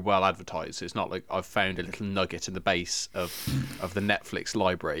think, very well advertised. It's not like I've found a little nugget in the base of the Netflix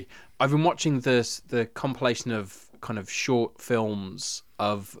library. I've been watching the compilation of kind of short films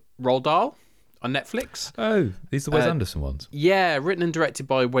of Roald Dahl on Netflix. Oh, these are the Wes Anderson ones. Yeah, written and directed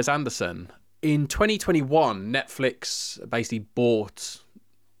by Wes Anderson. In 2021, Netflix basically bought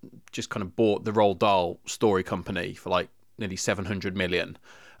the Roald Dahl story company for like nearly 700 million.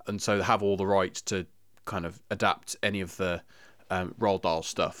 And so they have all the rights to kind of adapt any of the Roald Dahl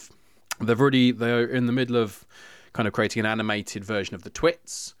stuff. They're in the middle of kind of creating an animated version of The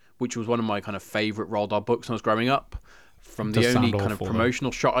Twits, which was one of my kind of favourite Roald Dahl books when I was growing up. From the only kind of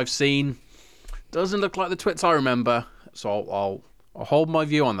promotional shot I've seen, doesn't look like The Twits I remember. So I'll hold my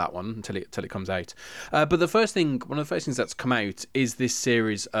view on that one until it comes out. But one of the first things that's come out is this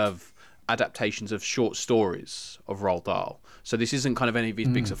series of adaptations of short stories of Roald Dahl. So this isn't kind of any of these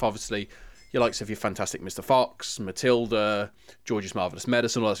big stuff. Obviously, your likes of your Fantastic Mr. Fox, Matilda, George's Marvelous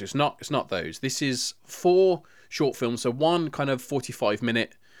Medicine, all that. It's not those. This is 4 short films. So one kind of 40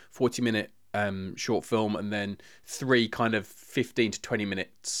 minute short film, and then 3 kind of 15 to 20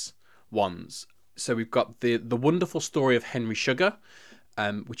 minutes ones. So we've got the wonderful story of Henry Sugar,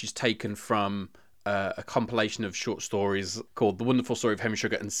 which is taken from a compilation of short stories called The Wonderful Story of Henry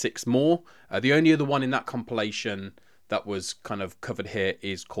Sugar and Six More. The only other one in that compilation that was kind of covered here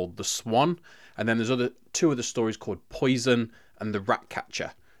is called The Swan. And then there's two other stories called Poison and The Rat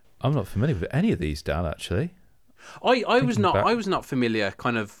Catcher. I'm not familiar with any of these, Dan, actually. I was not familiar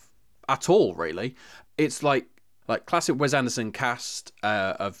kind of at all, really. It's like classic Wes Anderson cast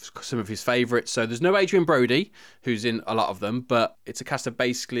of some of his favourites. So there's no Adrian Brody, who's in a lot of them, but it's a cast of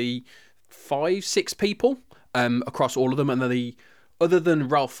basically 5-6 people across all of them. And then other than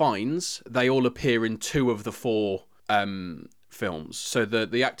Ralph Fiennes, they all appear in 2 of the 4 films. So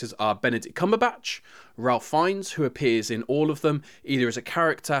the actors are Benedict Cumberbatch, Ralph Fiennes, who appears in all of them, either as a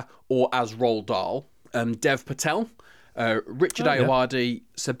character or as Roald Dahl, Dev Patel, Richard Ayoade,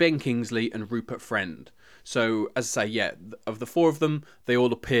 Sir Ben Kingsley, and Rupert Friend. So, as I say, of the 4 of them, they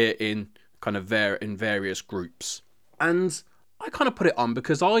all appear in kind of in various groups. And I kind of put it on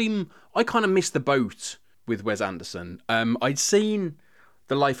because I kind of missed the boat with Wes Anderson. I'd seen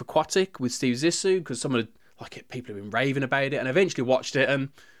The Life Aquatic with Steve Zissou because people have been raving about it, and I eventually watched it, and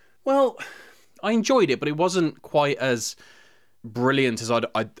well, I enjoyed it, but it wasn't quite as brilliant as I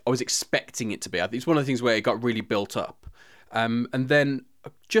was expecting it to be. I think it's one of the things where it got really built up. And then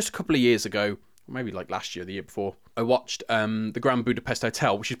just a couple of years ago, maybe like last year, the year before, I watched the Grand Budapest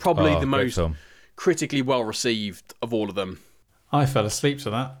Hotel, which is probably the most critically well received of all of them. I fell asleep to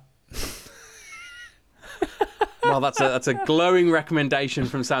that. Well, that's a glowing recommendation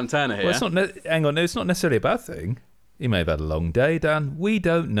from Sam Turner here. Well, hang on, it's not necessarily a bad thing. You may have had a long day, Dan. We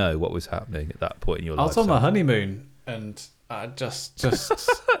don't know what was happening at that point in your life. I was on my honeymoon, and I just...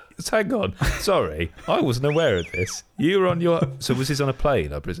 Hang on. Sorry, I wasn't aware of this. You were on your... So was this on a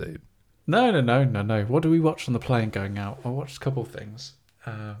plane, I presume? No. What do we watch on the plane going out? I watched a couple of things.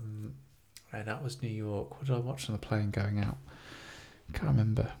 That was New York. What did I watch on the plane going out? Can't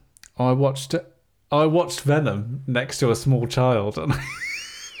remember. I watched Venom next to a small child. And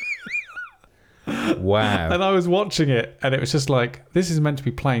wow. And I was watching it, and it was just like, this is meant to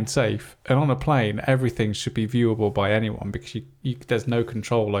be plane safe. And on a plane, everything should be viewable by anyone because there's no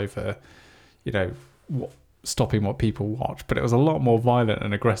control over, stopping what people watch. But it was a lot more violent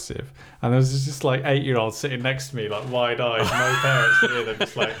and aggressive. And there was just like 8-year-olds sitting next to me, like wide-eyed, no parents near them,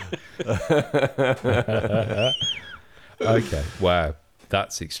 just like... Okay, wow.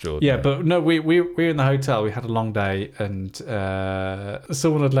 That's extraordinary. Yeah, but no, we were in the hotel. We had a long day, and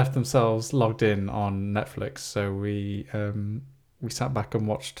someone had left themselves logged in on Netflix. So we sat back and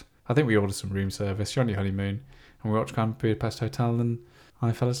watched. I think we ordered some room service. You're on your honeymoon, and we watched Grand Budapest Hotel, and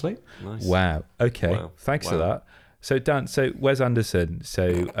I fell asleep. Nice. Wow. Okay. Wow. Thanks for that. So Dan, Wes Anderson.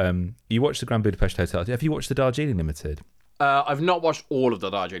 So you watched the Grand Budapest Hotel. Have you watched the Darjeeling Limited? I've not watched all of the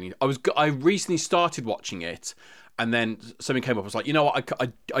Darjeeling. I recently started watching it. And then something came up. I was like, you know what?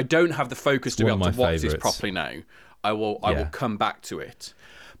 I don't have the focus to be able to watch this properly now. I will come back to it.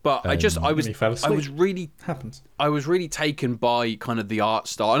 But I was really taken by kind of the art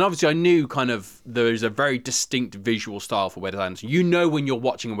style, and obviously I knew kind of there's a very distinct visual style for Wes Anderson. You know when you're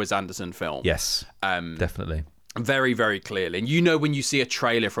watching a Wes Anderson film. Yes, definitely. Very, very clearly, and you know when you see a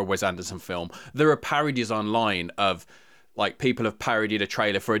trailer for a Wes Anderson film, there are parodies online of. Like, people have parodied a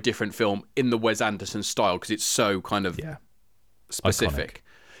trailer for a different film in the Wes Anderson style because it's so kind of specific.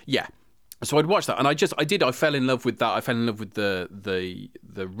 Iconic. Yeah. So I'd watch that, and I fell in love with that. I fell in love with the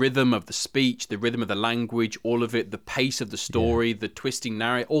rhythm of the speech, the rhythm of the language, all of it, the pace of the story, the twisting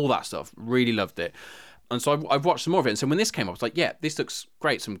narrative, all that stuff. Really loved it. And so I've watched some more of it. And so when this came up, I was like, yeah, this looks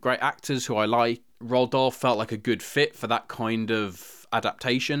great. Some great actors who I like. Roald Dahl felt like a good fit for that kind of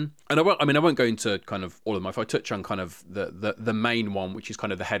adaptation. And I won't go into kind of all of them. If I touch on kind of the main one, which is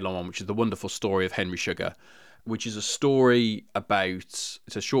kind of the headline one, which is The Wonderful Story of Henry Sugar, which is a short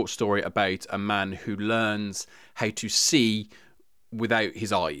story about a man who learns how to see without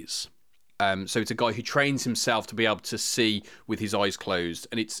his eyes. So it's a guy who trains himself to be able to see with his eyes closed.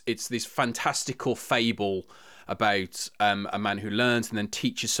 And it's this fantastical fable about a man who learns and then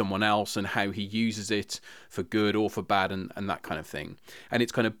teaches someone else and how he uses it for good or for bad and that kind of thing. And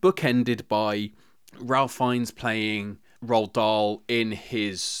it's kind of bookended by Ralph Fiennes playing Roald Dahl in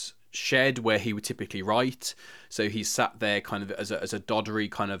his shed where he would typically write. So he's sat there kind of as a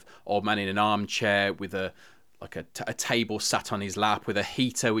doddery kind of old man in an armchair with a table sat on his lap with a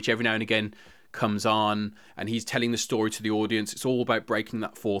heater which every now and again comes on, and he's telling the story to the audience. It's all about breaking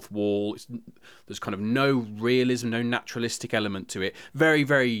that fourth wall. There's kind of no realism, no naturalistic element to it. Very,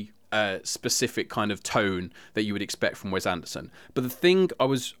 very specific kind of tone that you would expect from Wes Anderson. But the thing I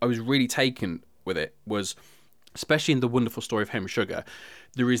was really taken with it was, especially in The Wonderful Story of Henry Sugar,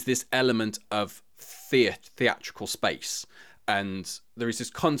 there is this element of theatrical space. and there is this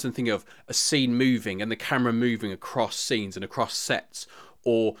constant thing of a scene moving and the camera moving across scenes and across sets,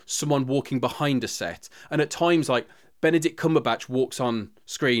 or someone walking behind a set. And at times, like, Benedict Cumberbatch walks on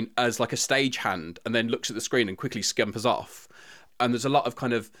screen as like a stagehand and then looks at the screen and quickly scampers off. And there's a lot of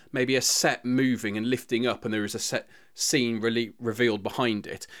kind of maybe a set moving and lifting up, and there is a set scene really revealed behind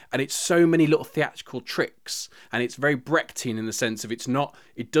it. And it's so many little theatrical tricks, and it's very Brechtian in the sense of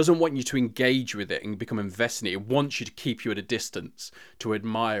it doesn't want you to engage with it and become invested in it. It wants you to keep you at a distance, to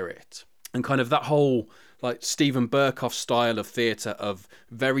admire it. And kind of that whole like Steven Berkoff style of theatre of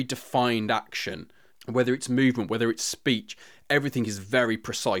very defined action, whether it's movement, whether it's speech, everything is very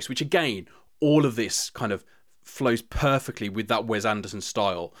precise, which again, all of this kind of flows perfectly with that Wes Anderson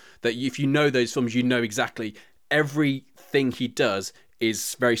style, that if you know those films, you know exactly everything he does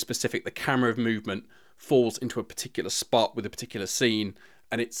is very specific. The camera movement falls into a particular spot with a particular scene,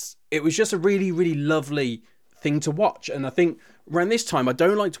 and it was just a really, really lovely thing to watch. And I think around this time, I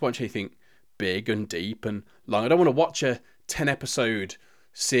don't like to watch anything big and deep and long. I don't want to watch a 10 episode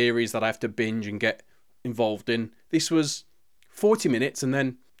series that I have to binge and get involved in. This was 40 minutes and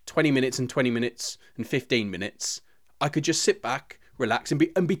then 20 minutes and 20 minutes and 15 minutes. I could just sit back, relax,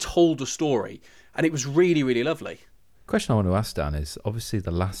 and be told a story. And it was really, really lovely. Question I want to ask, Dan, is obviously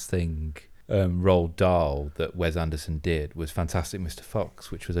the last thing Roald Dahl that Wes Anderson did was Fantastic Mr.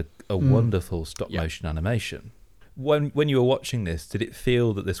 Fox, which was a wonderful stop motion animation. When you were watching this, did it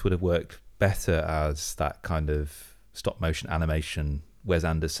feel that this would have worked better as that kind of stop motion animation, Wes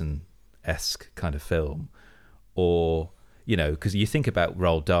Anderson-esque kind of film? Or, you know, because you think about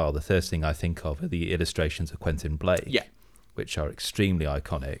Roald Dahl, the first thing I think of are the illustrations of Quentin Blake, which are extremely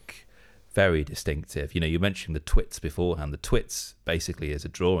iconic, very distinctive. You know, you mentioned the twits beforehand. The twits basically as a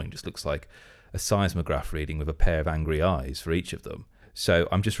drawing just looks like a seismograph reading with a pair of angry eyes for each of them. So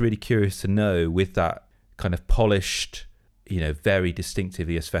I'm just really curious to know, with that kind of polished, you know, very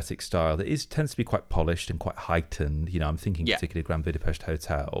distinctively aesthetic style that tends to be quite polished and quite heightened. You know, I'm thinking particularly Grand Budapest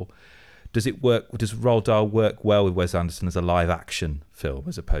Hotel. Does it work? Does Roald Dahl work well with Wes Anderson as a live action film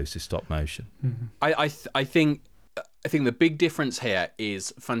as opposed to stop motion? Mm-hmm. I think the big difference here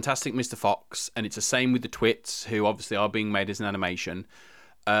is Fantastic Mr. Fox, and it's the same with the Twits, who obviously are being made as an animation.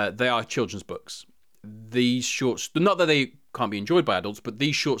 They are children's books. These shorts, not that they can't be enjoyed by adults, but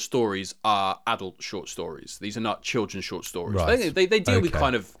these short stories are adult short stories. These are not children's short stories. Right. They deal with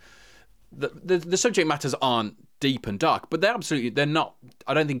kind of the subject matters aren't deep and dark, but they're not.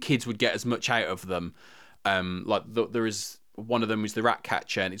 I don't think kids would get as much out of them. There is one of them is the rat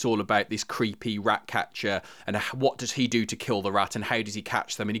catcher, and it's all about this creepy rat catcher and what does he do to kill the rat and how does he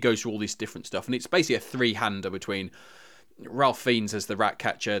catch them, and he goes through all this different stuff, and it's basically a three-hander between Ralph Fiennes as the rat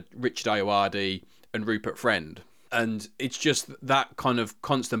catcher, Richard Ayoade, and Rupert Friend. And it's just that kind of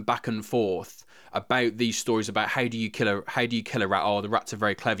constant back and forth about these stories about how do you kill a rat? Oh, the rats are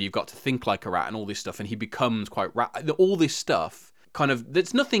very clever. You've got to think like a rat and all this stuff. And he becomes quite rat. All this stuff kind of,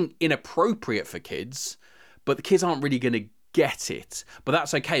 there's nothing inappropriate for kids, but the kids aren't really going to get it. But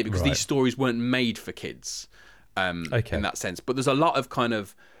that's okay because these stories weren't made for kids in that sense. But there's a lot of kind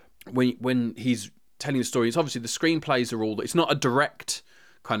of when he's telling the story, it's obviously the screenplays are all, it's not a direct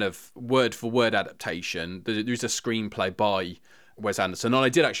kind of word for word adaptation. There's a screenplay by Wes Anderson. And I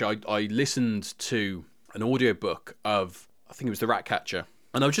did actually, I listened to an audiobook of, I think it was The Rat Catcher.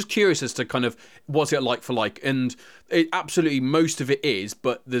 And I was just curious as to kind of, what's it like for like? And it absolutely, most of it is,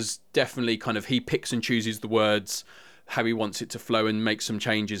 but there's definitely kind of, he picks and chooses the words, how he wants it to flow and make some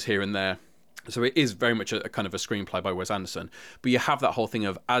changes here and there. So it is very much a kind of a screenplay by Wes Anderson. But you have that whole thing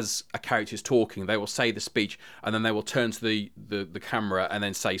of, as a character is talking, they will say the speech and then they will turn to the camera and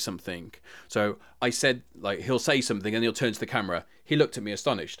then say something. So I said, like, he'll say something and he'll turn to the camera. He looked at me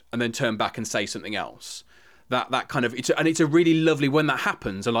astonished and then turn back and say something else. That kind of, it's a really lovely when that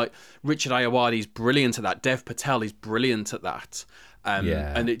happens. And like Richard Ayoade is brilliant at that. Dev Patel is brilliant at that.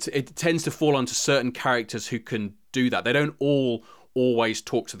 And it tends to fall onto certain characters who can do that. They don't always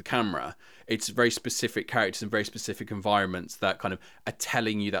talk to the camera. It's very specific characters and very specific environments that kind of are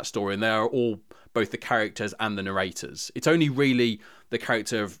telling you that story. And they are all both the characters and the narrators. It's only really the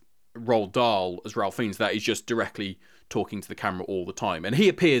character of Roald Dahl as Ralph Fiennes that is just directly talking to the camera all the time. And he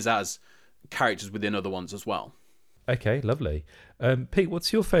appears as characters within other ones as well. Okay, lovely. Pete,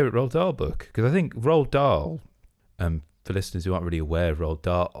 what's your favourite Roald Dahl book? Because I think Roald Dahl, for listeners who aren't really aware of Roald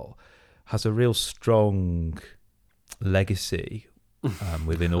Dahl, has a real strong legacy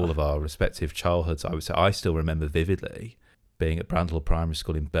within all of our respective childhoods. I would say I still remember vividly being at Brandhill Primary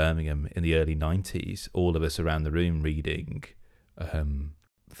School in Birmingham in the early 90s, all of us around the room reading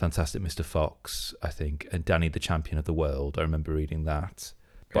Fantastic Mr. Fox, I think, and Danny the Champion of the World. I remember reading that.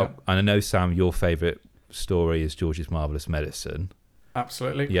 But, and I know, Sam, your favourite story is George's Marvelous Medicine.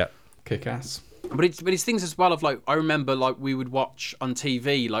 Absolutely. Yeah. Kick ass. But it's things as well of like, I remember like we would watch on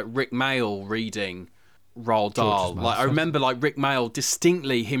TV like Rick Mayall reading Roald Dahl. Like I remember like Rick Mayall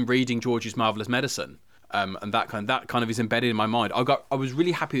distinctly him reading George's Marvelous Medicine. And that kind of is embedded in my mind. I was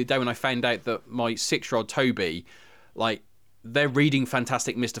really happy the day when I found out that my 6-year-old Toby, like, they're reading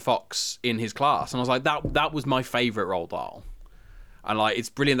Fantastic Mr. Fox in his class, and I was like, that was my favourite Roald Dahl. And like, it's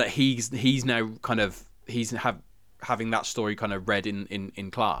brilliant that he's now kind of having that story kind of read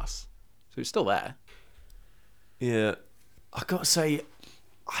in class, so it's still there. Yeah, I gotta say,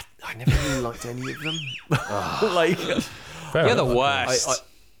 I never really liked any of them. Like, You're the worst.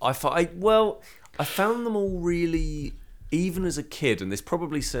 I found them all really, even as a kid, and this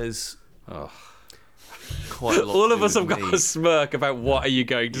probably says quite a lot. All to of do us with have got me. a smirk about what are you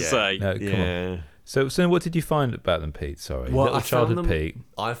going to say. No, come on. So what did you find about them, Pete? Sorry, Well, little I childhood found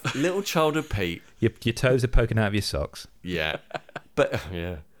them, Pete. Little childhood Pete. Your toes are poking out of your socks. Yeah, but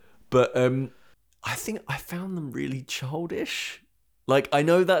I think I found them really childish. Like I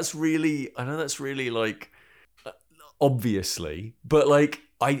know that's really like obviously, but like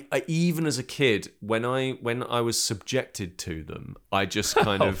I even as a kid when I was subjected to them, I just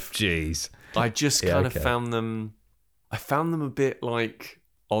kind of jeez. I just kind of found them a bit like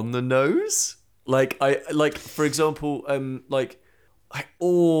on the nose. Like for example,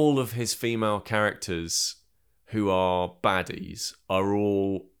 all of his female characters who are baddies are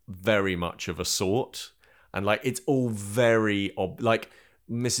all very much of a sort, and like it's all very like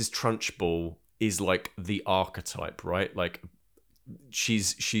Mrs. Trunchbull is like the archetype, right? Like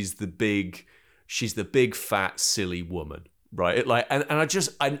she's the big fat silly woman, right? Like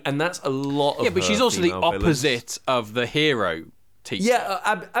and that's a lot of but her she's also the female villains. opposite of the hero teacher.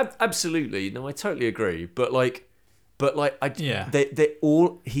 Yeah, absolutely. No, I totally agree. But Yeah. they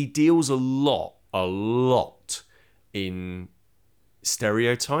all he deals a lot in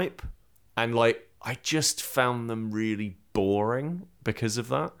stereotype, and like I just found them really boring because of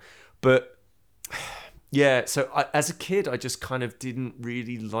that. But yeah, so as a kid, I just kind of didn't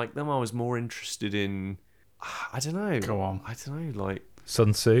really like them. I was more interested in, I don't know. Go on. I don't know, like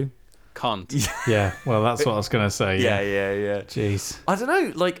Sun Tzu. Can't. Yeah, well, that's what I was going to say. yeah. Jeez. I don't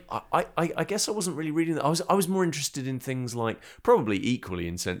know. Like, I guess I wasn't really reading that. I was more interested in things like probably equally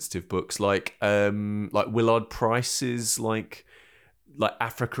insensitive books, like Willard Price's like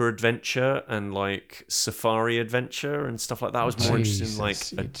Africa Adventure and like Safari Adventure and stuff like that. I was more interested in like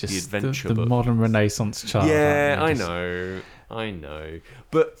the adventure the book. modern Renaissance child. Yeah, aren't you? I know,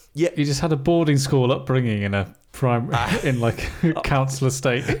 but yeah, You just had a boarding school upbringing in a in like council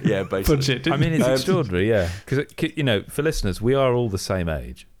estate. Yeah, basically. Budget. I mean, it's extraordinary, yeah. Because for listeners, we are all the same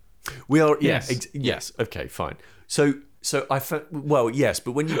age. we are. Yes. Yes. Okay, fine. So I yes,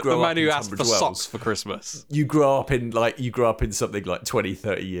 but when you grow The up man who in asked for Tunbridge Wells, socks for Christmas. you grow up in something like 20,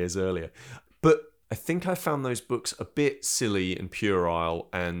 30 years earlier. But I think I found those books a bit silly and puerile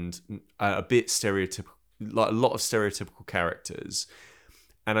and a bit stereotypical, like a lot of stereotypical characters.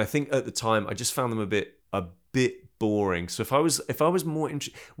 And I think at the time I just found them a bit boring. So if I was more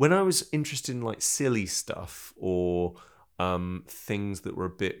when I was interested in like silly stuff or things that were a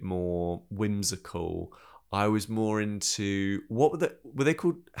bit more whimsical, I was more into what were they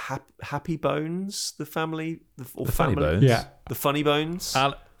called? Happy Bones, the family, The Funny Bones. Yeah. the Funny Bones,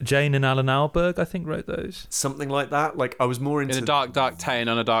 Jane and Alan Alberg, I think, wrote those. something like that. Like I was more into In a dark, dark town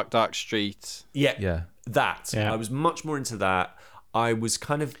on a dark, dark street. Yeah. that. Yeah. I was much more into that. I was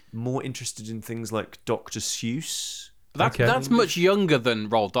kind of more interested in things like Dr. Seuss. That's much younger than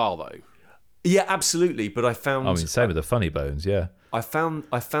Roald Dahl, though. Yeah, absolutely. But I found I mean, same with the Funny Bones, yeah. I found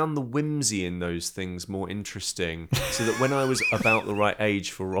the whimsy in those things more interesting, so that when I was about the right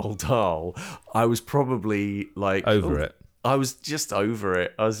age for Roald Dahl, I was probably like Over it. I was just over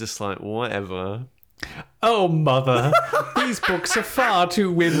it. I was just like, whatever. Oh, mother. These books are far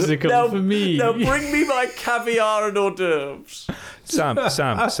too whimsical for me. Now bring me my caviar and hors d'oeuvres. Sam,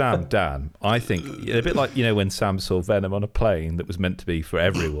 Dan, I think, a bit like, when Sam saw Venom on a plane that was meant to be for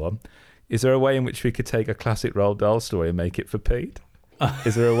everyone, is there a way in which we could take a classic Roald Dahl story and make it for Pete?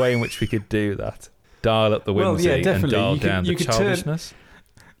 Is there a way in which we could do that? Dial up the whimsy and definitely. dial You could- down the you could childishness?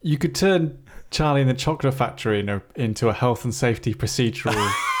 You could turn Charlie and the Chocolate Factory into a health and safety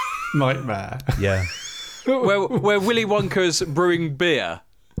procedural nightmare. Yeah. where Willy Wonka's brewing beer.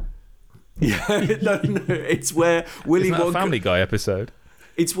 Yeah, no, it's where Willy Isn't that a Wonka. Family Guy episode?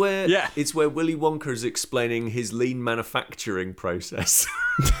 It's where Yeah. It's where Willy Wonka is explaining his lean manufacturing process.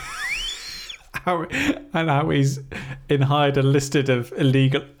 how he's hired a listed of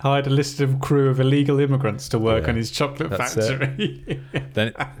crew of illegal immigrants to work on his chocolate That's factory.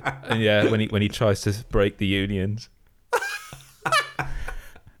 Then, and yeah, when he tries to break the unions.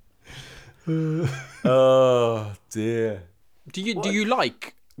 Oh dear. Do you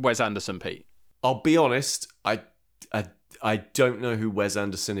like Wes Anderson, Pete? I'll be honest. I don't know who Wes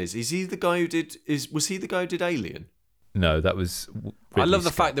Anderson is. Is he the guy who did? Was he the guy who did Alien? No, that was. I love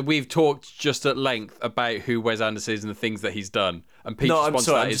the fact that we've talked just at length about who Wes Anderson is and the things that he's done. And Pete's No, I'm response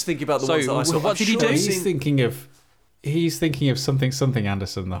to sorry. that I'm is, just thinking about the ones that I saw. What did he do? He's thinking of something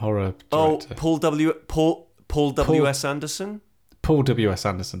Anderson, the horror director. Paul W. S. Anderson. Paul W.S.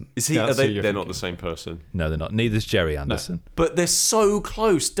 Anderson. Is he? Yeah, Are that's who they? you're They're not thinking. the same person. No, they're not. Neither's Jerry Anderson. But they're so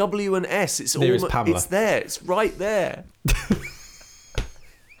close. W and S. It's There is almost. Pamela. It's there. It's right there.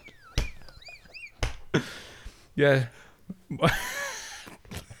 Yeah.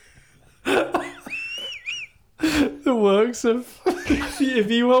 The works of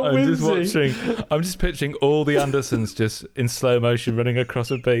if you want whimsy. I'm just picturing all the Andersons just in slow motion running across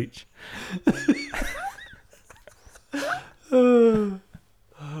a beach.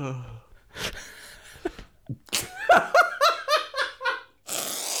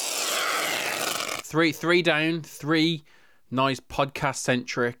 Three down, three nice podcast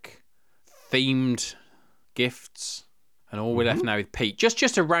centric themed gifts, and all we're left now with Pete. Just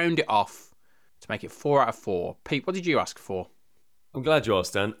to round it off, to make it 4 out of 4. Pete, what did you ask for? I'm glad you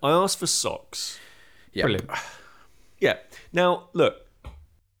asked, Dan. I asked for socks. Yeah. Brilliant. Yeah. Now, look.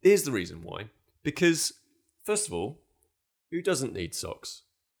 Here's the reason why. Because, first of all, who doesn't need socks?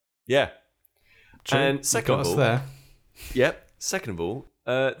 Yeah. True. And second Got of us all, there. Yep. Second of all,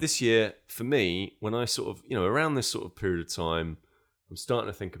 this year for me, when I sort of, around this sort of period of time, I'm starting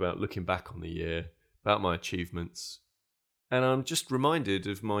to think about looking back on the year, about my achievements, and I'm just reminded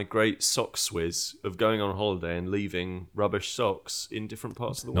of my great sock swizz of going on holiday and leaving rubbish socks in different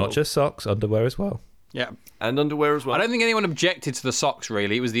parts of the world. Not just socks, underwear as well. Yeah. And underwear as well. I don't think anyone objected to the socks,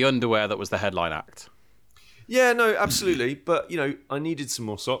 really. It was the underwear that was the headline act. Yeah, no, absolutely. But, I needed some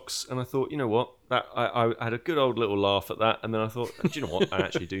more socks, and I thought, you know what? That I had a good old little laugh at that, and then I thought, do you know what? I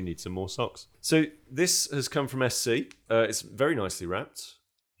actually do need some more socks. So this has come from SC. It's very nicely wrapped,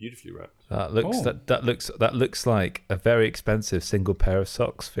 beautifully wrapped. That looks like a very expensive single pair of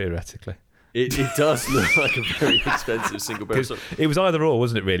socks, theoretically. It does look like a very expensive single pair of socks. It was either or,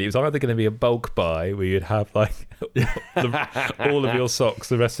 wasn't it? Really, it was either going to be a bulk buy where you'd have like all of your socks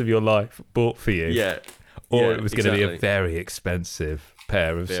the rest of your life bought for you. Yeah. Or it was going to be a exactly. very expensive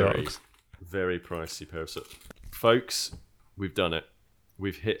pair of socks. Very pricey pair of socks. Folks, we've done it.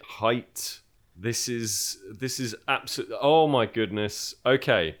 We've hit height. This is absolutely... Oh, my goodness.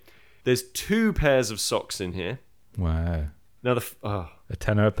 Okay. There's 2 pairs of socks in here. Wow. Now, A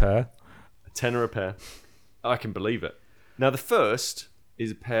tenner a pair? a tenner a pair. I can believe it. Now, the first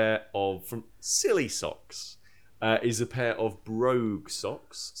is a pair of... From Silly Socks. Is a pair of Brogue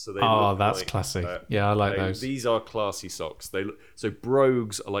socks. So they look That's like, classy. Yeah, I like those. These are classy socks. So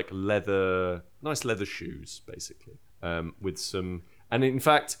Brogues are like nice leather shoes, basically, with some. And in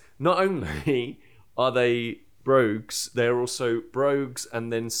fact, not only are they Brogues, they're also Brogues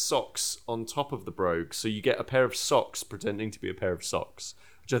and then socks on top of the Brogues. So you get a pair of socks pretending to be a pair of socks,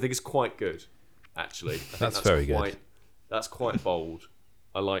 which I think is quite good. Actually, I think That's very good. That's quite bold.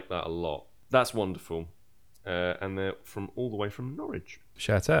 I like that a lot. That's wonderful. And they're all the way from Norwich.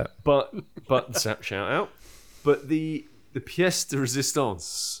 Shout out. But shout out. But the pièce de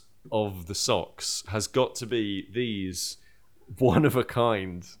résistance of the socks has got to be these one of a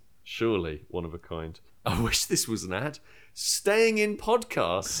kind. Surely one of a kind. I wish this was an ad. Staying in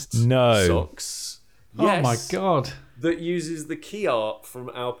podcast. No. Socks. Oh Yes. my god. That uses the key art from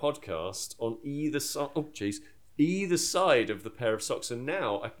our podcast on either side. Oh, jeez. Either side of the pair of socks, and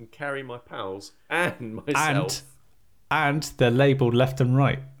now I can carry my pals and myself. And they're labelled left and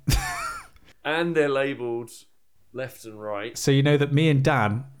right. And they're labelled left and right. So you know that me and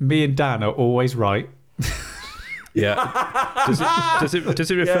Dan are always right. Yeah. Does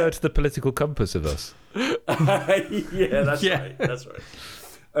it refer to the political compass of us? Yeah, that's Yeah. right. That's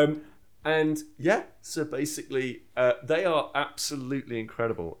right. And yeah, so basically, they are absolutely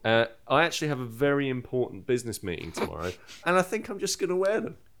incredible. I actually have a very important business meeting tomorrow, and I think I'm just going to wear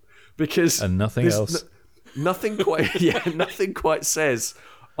them because And nothing else. Nothing quite says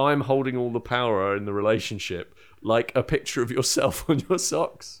I'm holding all the power in the relationship like a picture of yourself on your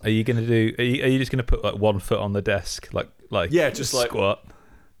socks. Are you going to do? Are you just going to put like one foot on the desk, like Yeah, just like squat?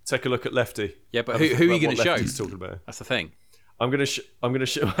 Take a look at Lefty. Yeah, but who are you going to show? Lefty's talking about. That's the thing. I'm gonna show.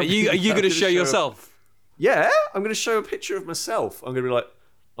 Are you going to show yourself? Yeah, I'm gonna show a picture of myself. I'm gonna be like,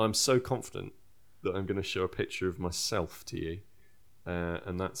 I'm so confident that I'm going to show a picture of myself to you,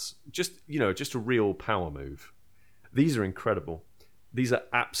 and that's just a real power move. These are incredible. These are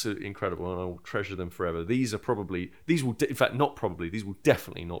absolutely incredible, and I will treasure them forever. These will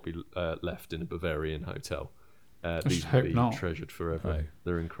definitely not be left in a Bavarian hotel. These will be treasured forever. No.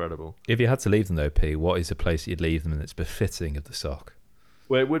 They're incredible. If you had to leave them though, P, what is a place you'd leave them that's befitting of the sock?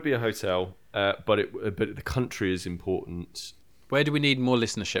 Well, it would be a hotel, but the country is important. Where do we need more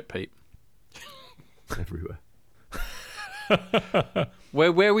listenership, Pete? Everywhere.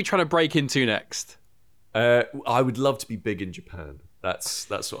 Where are we trying to break into next? I would love to be big in Japan. That's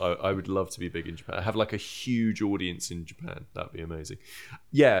what I would love to be big in Japan. I have like a huge audience in Japan. That'd be amazing.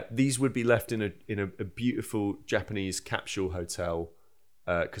 Yeah, these would be left in a beautiful Japanese capsule hotel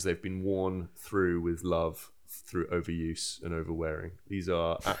because they've been worn through with love, through overuse and overwearing. These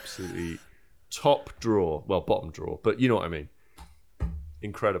are absolutely top drawer, well, bottom drawer, but you know what I mean.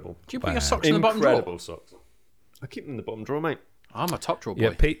 Incredible. Do you put your socks in the bottom drawer? Incredible socks. I keep them in the bottom drawer, mate. I'm a top drawer boy.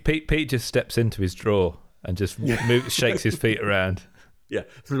 Yeah, Pete just steps into his drawer and just shakes his feet around. Yeah.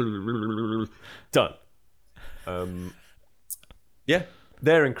 Done. Yeah,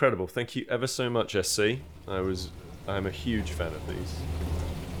 they're incredible. Thank you ever so much, SC. I'm a huge fan of these.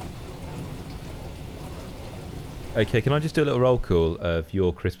 Okay, can I just do a little roll call of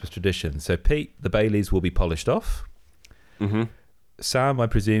your Christmas tradition? So, Pete, the Baileys will be polished off. Mm-hmm. Sam, I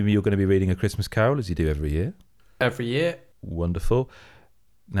presume you're going to be reading A Christmas Carol as you do every year. Every year. Wonderful.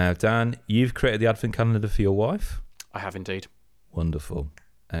 Now, Dan, you've created the Advent calendar for your wife. I have indeed. Wonderful.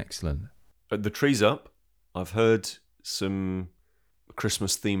 Excellent. The tree's up. I've heard some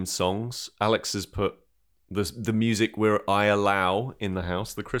Christmas-themed songs. Alex has put the music I allow in the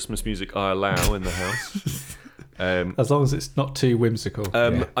house, the Christmas music I allow in the house. As long as it's not too whimsical.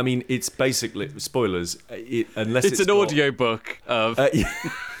 Yeah. I mean, it's basically spoilers. Unless It's an audio book of.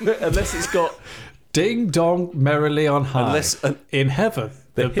 Unless it's got Ding dong merrily on high. In heaven,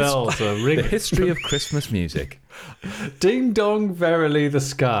 the bells are ringing. The history of Christmas music. Ding dong verily the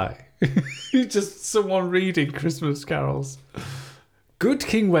sky. Just someone reading Christmas carols. Good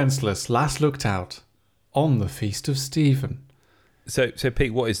King Wenceslas last looked out on the feast of Stephen. So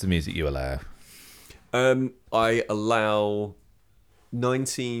Pete, what is the music you allow? I allow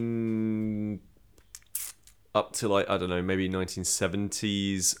 19 up to like, I don't know, maybe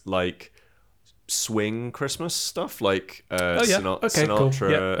 1970s like swing Christmas stuff, like Sinatra, cool.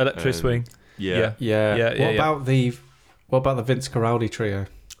 Yeah, electro swing. Yeah. What about the Vince Guaraldi trio?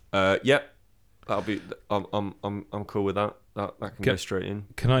 That'll be. I'm cool with that. That can go straight in.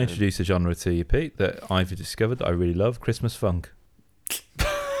 Can I introduce a genre to you, Pete, that I've discovered that I really love? Christmas funk.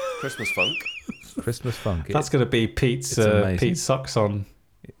 Christmas funk. Christmas funk. That's going to be Pete's socks on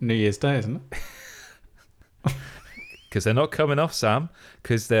New Year's Day, isn't it? Because they're not coming off, Sam.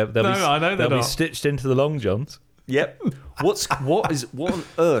 Because they'll be stitched into the long johns. Yep. What on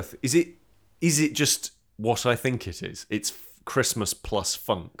earth is it? Is it just what I think it is? It's Christmas plus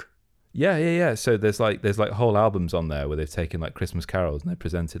funk. Yeah. So there's whole albums on there where they've taken like Christmas carols and they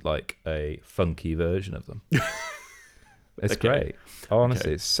presented like a funky version of them. It's great.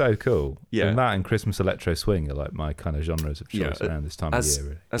 Honestly, it's so cool. Yeah. And that and Christmas electro swing are like my kind of genres of choice around this time of year.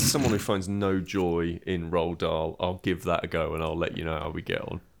 Really. As someone who finds no joy in Roald Dahl, I'll give that a go and I'll let you know how we get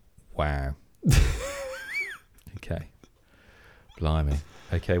on. Wow. Okay. Blimey.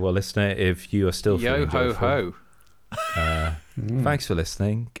 Okay, well, listener, if you are still Yo ho ho. Thanks for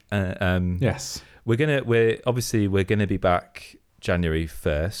listening. Yes. We're gonna be back January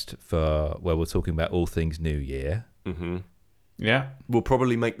 1st where we're talking about all things New Year. Mm-hmm. Yeah. We'll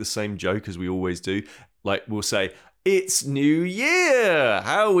probably make the same joke as we always do. Like we'll say, "It's New Year.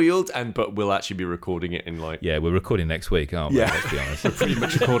 How are we all?" But we'll actually be recording it in like. Yeah, we're recording next week, aren't we? Yeah. Let's be honest. We're pretty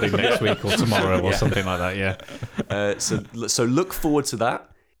much recording next week or tomorrow or something like that. Yeah. So look forward to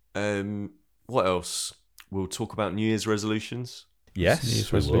that. What else? We'll talk about New Year's resolutions. Yes, New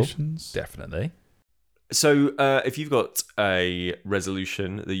Year's we resolutions. will. Definitely. So if you've got a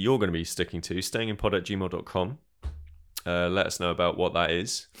resolution that you're going to be sticking to, stayinginpod@gmail.com. Let us know about what that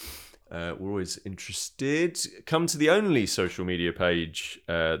is. We're always interested. Come to the only social media page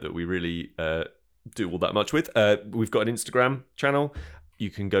that we really do all that much with. We've got an Instagram channel. You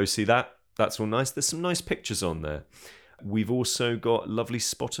can go see that. That's all nice. There's some nice pictures on there. We've also got lovely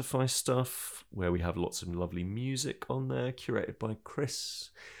Spotify stuff where we have lots of lovely music on there, curated by Chris.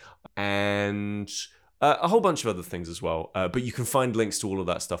 And a whole bunch of other things as well. But you can find links to all of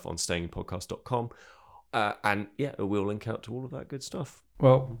that stuff on stayinginpodcast.com. And yeah, we'll link out to all of that good stuff.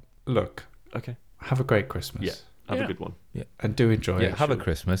 Well, look. Okay. Have a great Christmas. Yeah. Have a good one. Yeah. And do enjoy it. Yeah, have a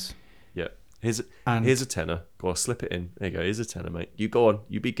Christmas. Yeah. Here's a tenner. Go on, slip it in. There you go. Here's a tenner, mate. You go on.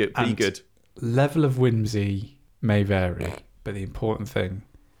 You be good. Be good. level of whimsy may vary, but the important thing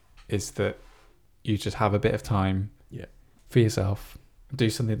is that you just have a bit of time for yourself. Do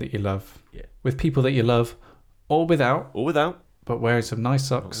something that you love with people that you love, or without, but wearing some nice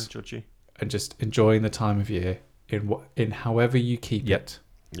socks and just enjoying the time of year in however you keep it.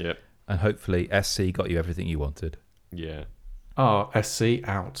 Yep. And hopefully SC got you everything you wanted. Yeah. Oh, SC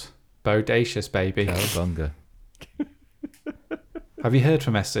out. Bodacious, baby. Cowabunga. Have you heard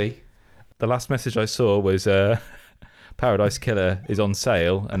from SC? The last message I saw was Paradise Killer is on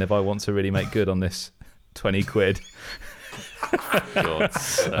sale, and if I want to really make good on this 20 quid,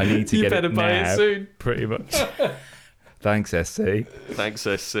 I need to get it buy now, it soon. pretty much. Thanks, SC. Thanks,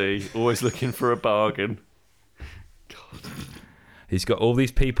 SC. Always looking for a bargain. He's got all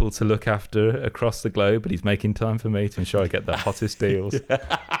these people to look after across the globe, but he's making time for me to ensure I get the hottest deals.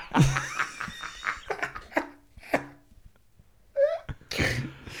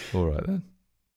 All right, then.